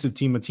defensive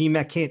team, a team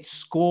that can't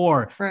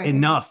score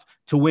enough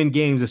to win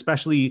games,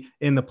 especially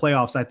in the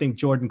playoffs. I think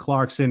Jordan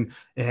Clarkson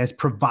has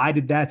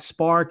provided that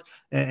spark,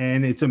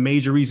 and it's a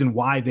major reason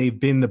why they've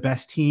been the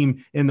best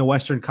team in the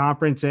Western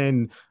Conference,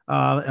 and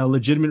a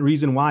legitimate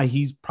reason why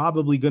he's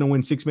probably going to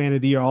win sixth man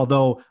of the year.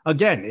 Although,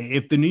 again,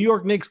 if the New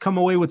York Knicks come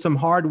away with some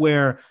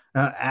hardware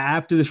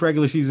after this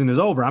regular season is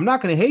over, I'm not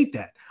going to hate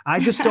that. I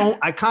just don't,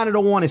 I kind of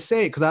don't want to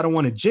say it because I don't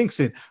want to jinx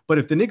it. But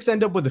if the Knicks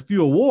end up with a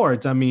few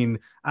awards, I mean,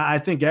 I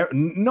think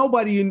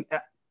nobody,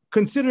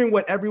 considering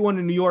what everyone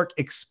in New York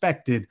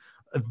expected,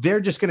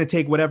 they're just going to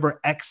take whatever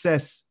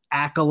excess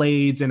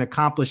accolades and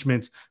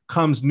accomplishments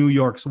comes New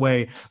York's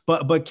way.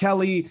 But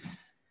Kelly,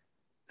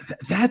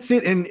 that's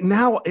it. And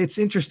now it's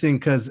interesting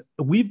because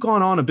we've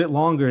gone on a bit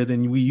longer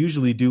than we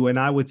usually do. And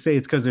I would say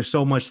it's because there's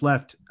so much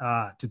left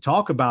to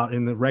talk about,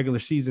 in the regular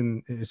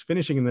season is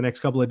finishing in the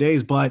next couple of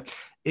days. But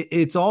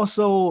it's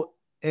also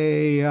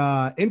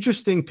a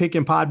interesting pick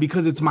and pod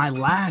because it's my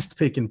last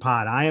pick and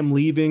pod. I am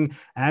leaving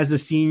as a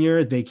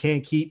senior. They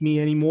can't keep me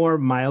anymore.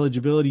 My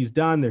eligibility is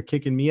done. They're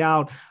kicking me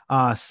out.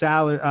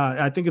 Salary.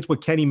 I think it's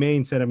what Kenny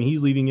Mayne said. I mean,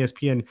 he's leaving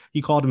ESPN.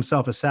 He called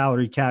himself a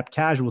salary cap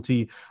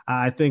casualty.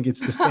 I think it's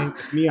the same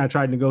with me. I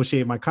tried to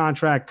negotiate my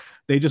contract.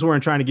 They just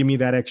weren't trying to give me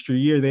that extra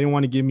year. They didn't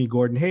want to give me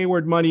Gordon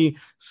Hayward money.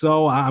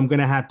 So I'm going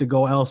to have to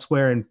go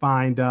elsewhere and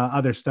find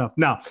other stuff.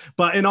 No,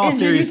 but in all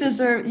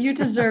seriousness, you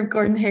deserve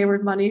Gordon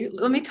Hayward money.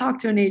 Let me talk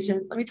to an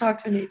agent.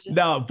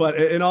 No, but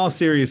in all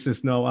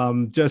seriousness,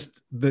 no, just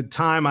the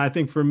time, I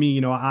think for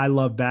me, I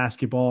love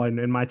basketball,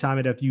 and my time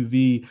at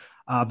FUV,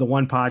 the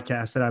one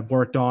podcast that I've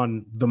worked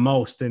on the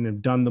most and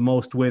have done the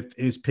most with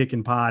is Pick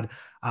and Pod.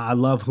 I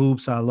love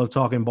hoops. I love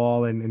talking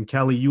ball. And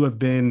Kelly, you have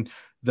been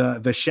the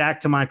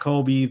Shaq to my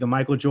Kobe, the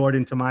Michael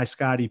Jordan to my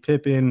Scottie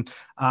Pippen.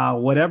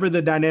 Whatever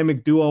the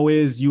dynamic duo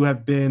is, you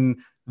have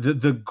been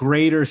the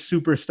greater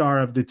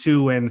superstar of the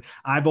two. And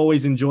I've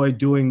always enjoyed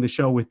doing the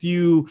show with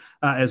you,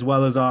 as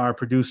well as our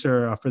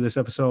producer for this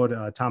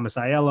episode, Thomas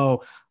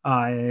Aiello,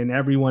 and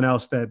everyone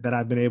else that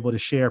I've been able to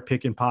share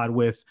Pick and Pod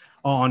with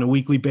on a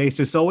weekly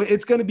basis. So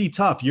it's going to be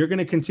tough. You're going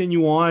to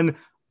continue on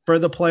for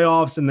the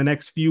playoffs in the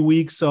next few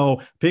weeks.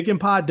 So Pick and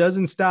Pod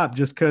doesn't stop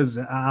just because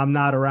I'm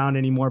not around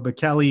anymore. But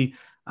Kelly,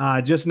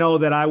 just know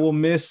that I will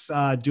miss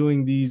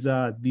doing these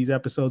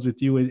episodes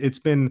with you. It's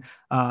been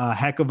a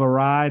heck of a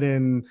ride.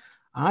 And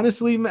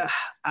honestly,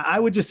 I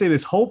would just say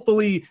this,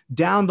 hopefully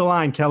down the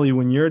line, Kelly,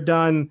 when you're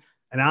done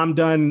and I'm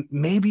done,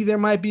 maybe there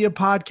might be a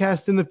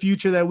podcast in the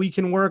future that we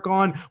can work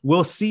on.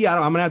 We'll see. I'm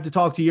going to have to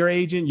talk to your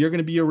agent. You're going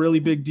to be a really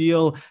big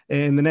deal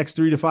in the next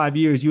 3 to 5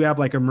 years. You have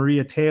like a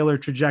Maria Taylor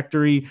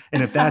trajectory.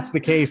 And if that's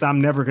the case,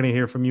 I'm never going to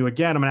hear from you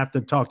again. I'm going to have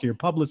to talk to your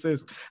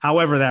publicist,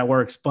 however that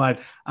works. But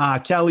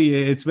Kelly,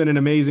 it's been an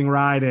amazing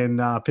ride,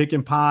 and Pick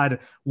and Pod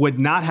would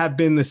not have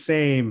been the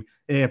same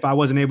if I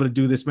wasn't able to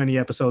do this many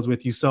episodes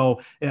with you.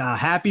 So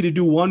happy to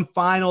do one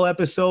final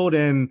episode.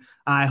 And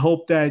I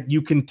hope that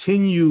you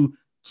continue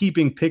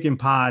keeping Pick and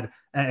Pod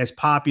as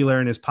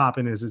popular and as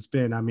popping as it's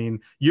been. I mean,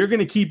 you're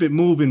going to keep it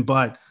moving,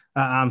 but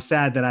I'm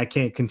sad that I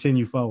can't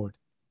continue forward.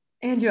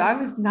 Andrew, I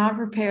was not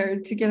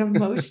prepared to get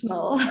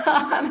emotional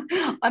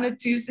on a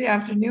Tuesday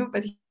afternoon,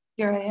 but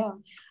here I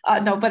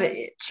am. No, but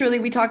truly,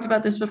 we talked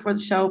about this before the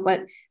show,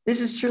 but this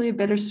is truly a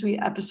bittersweet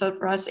episode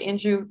for us.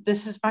 Andrew,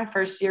 this is my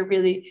first year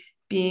really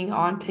being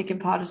on Pick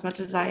and Pod as much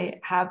as I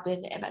have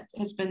been, and it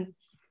has been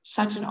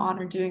such an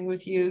honor doing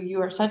with you. You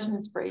are such an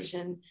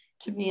inspiration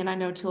to me, and I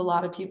know to a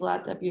lot of people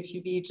at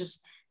WFUV,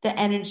 just the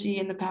energy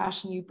and the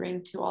passion you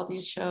bring to all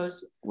these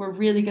shows. We're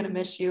really going to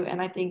miss you, and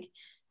I think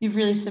you've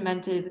really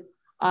cemented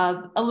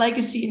a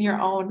legacy in your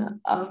own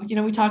of,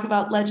 we talk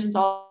about legends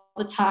all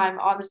the time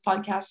on this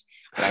podcast,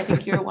 but I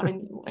think you're one,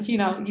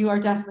 and you are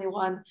definitely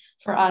one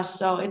for us.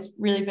 So it's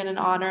really been an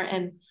honor,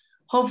 and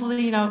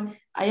hopefully,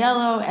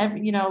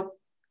 Aiello,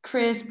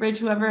 Chris, Bridge,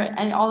 whoever,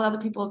 and all the other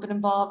people have been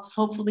involved.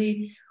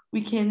 Hopefully we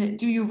can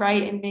do you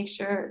right and make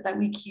sure that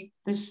we keep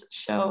this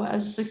show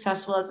as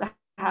successful as it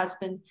has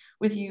been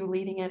with you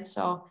leading it.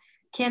 So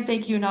can't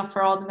thank you enough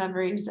for all the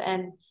memories,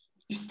 and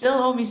you still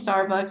owe me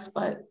Starbucks,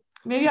 but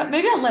maybe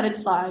I'll let it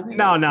slide.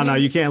 No,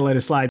 you can't let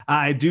it slide.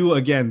 I do.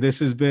 Again, this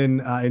has been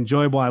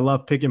enjoyable. I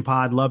love Pick and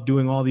Pod, love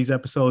doing all these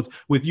episodes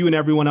with you and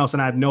everyone else.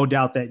 And I have no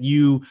doubt that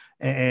you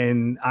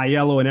and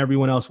Aiello and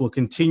everyone else will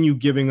continue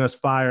giving us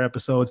fire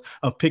episodes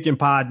of Pick and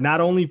Pod, not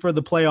only for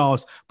the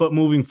playoffs, but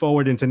moving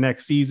forward into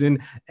next season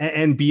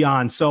and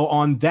beyond. So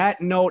on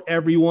that note,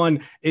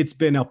 everyone, it's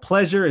been a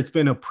pleasure. It's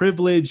been a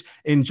privilege.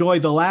 Enjoy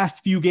the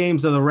last few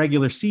games of the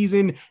regular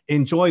season.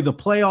 Enjoy the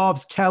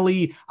playoffs.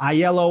 Kelly,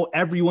 Aiello,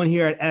 everyone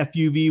here at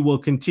FUV will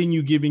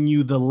continue giving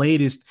you the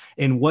latest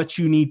in what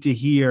you need to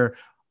hear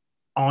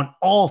on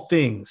all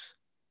things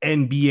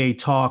NBA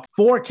talk.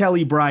 For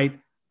Kelly Bright,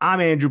 I'm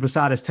Andrew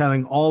Posadas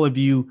telling all of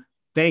you,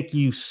 thank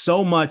you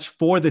so much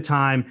for the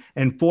time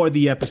and for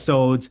the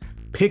episodes.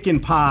 Pick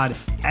and Pod,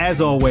 as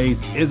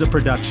always, is a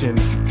production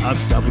of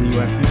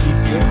WFUV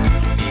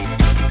Sports.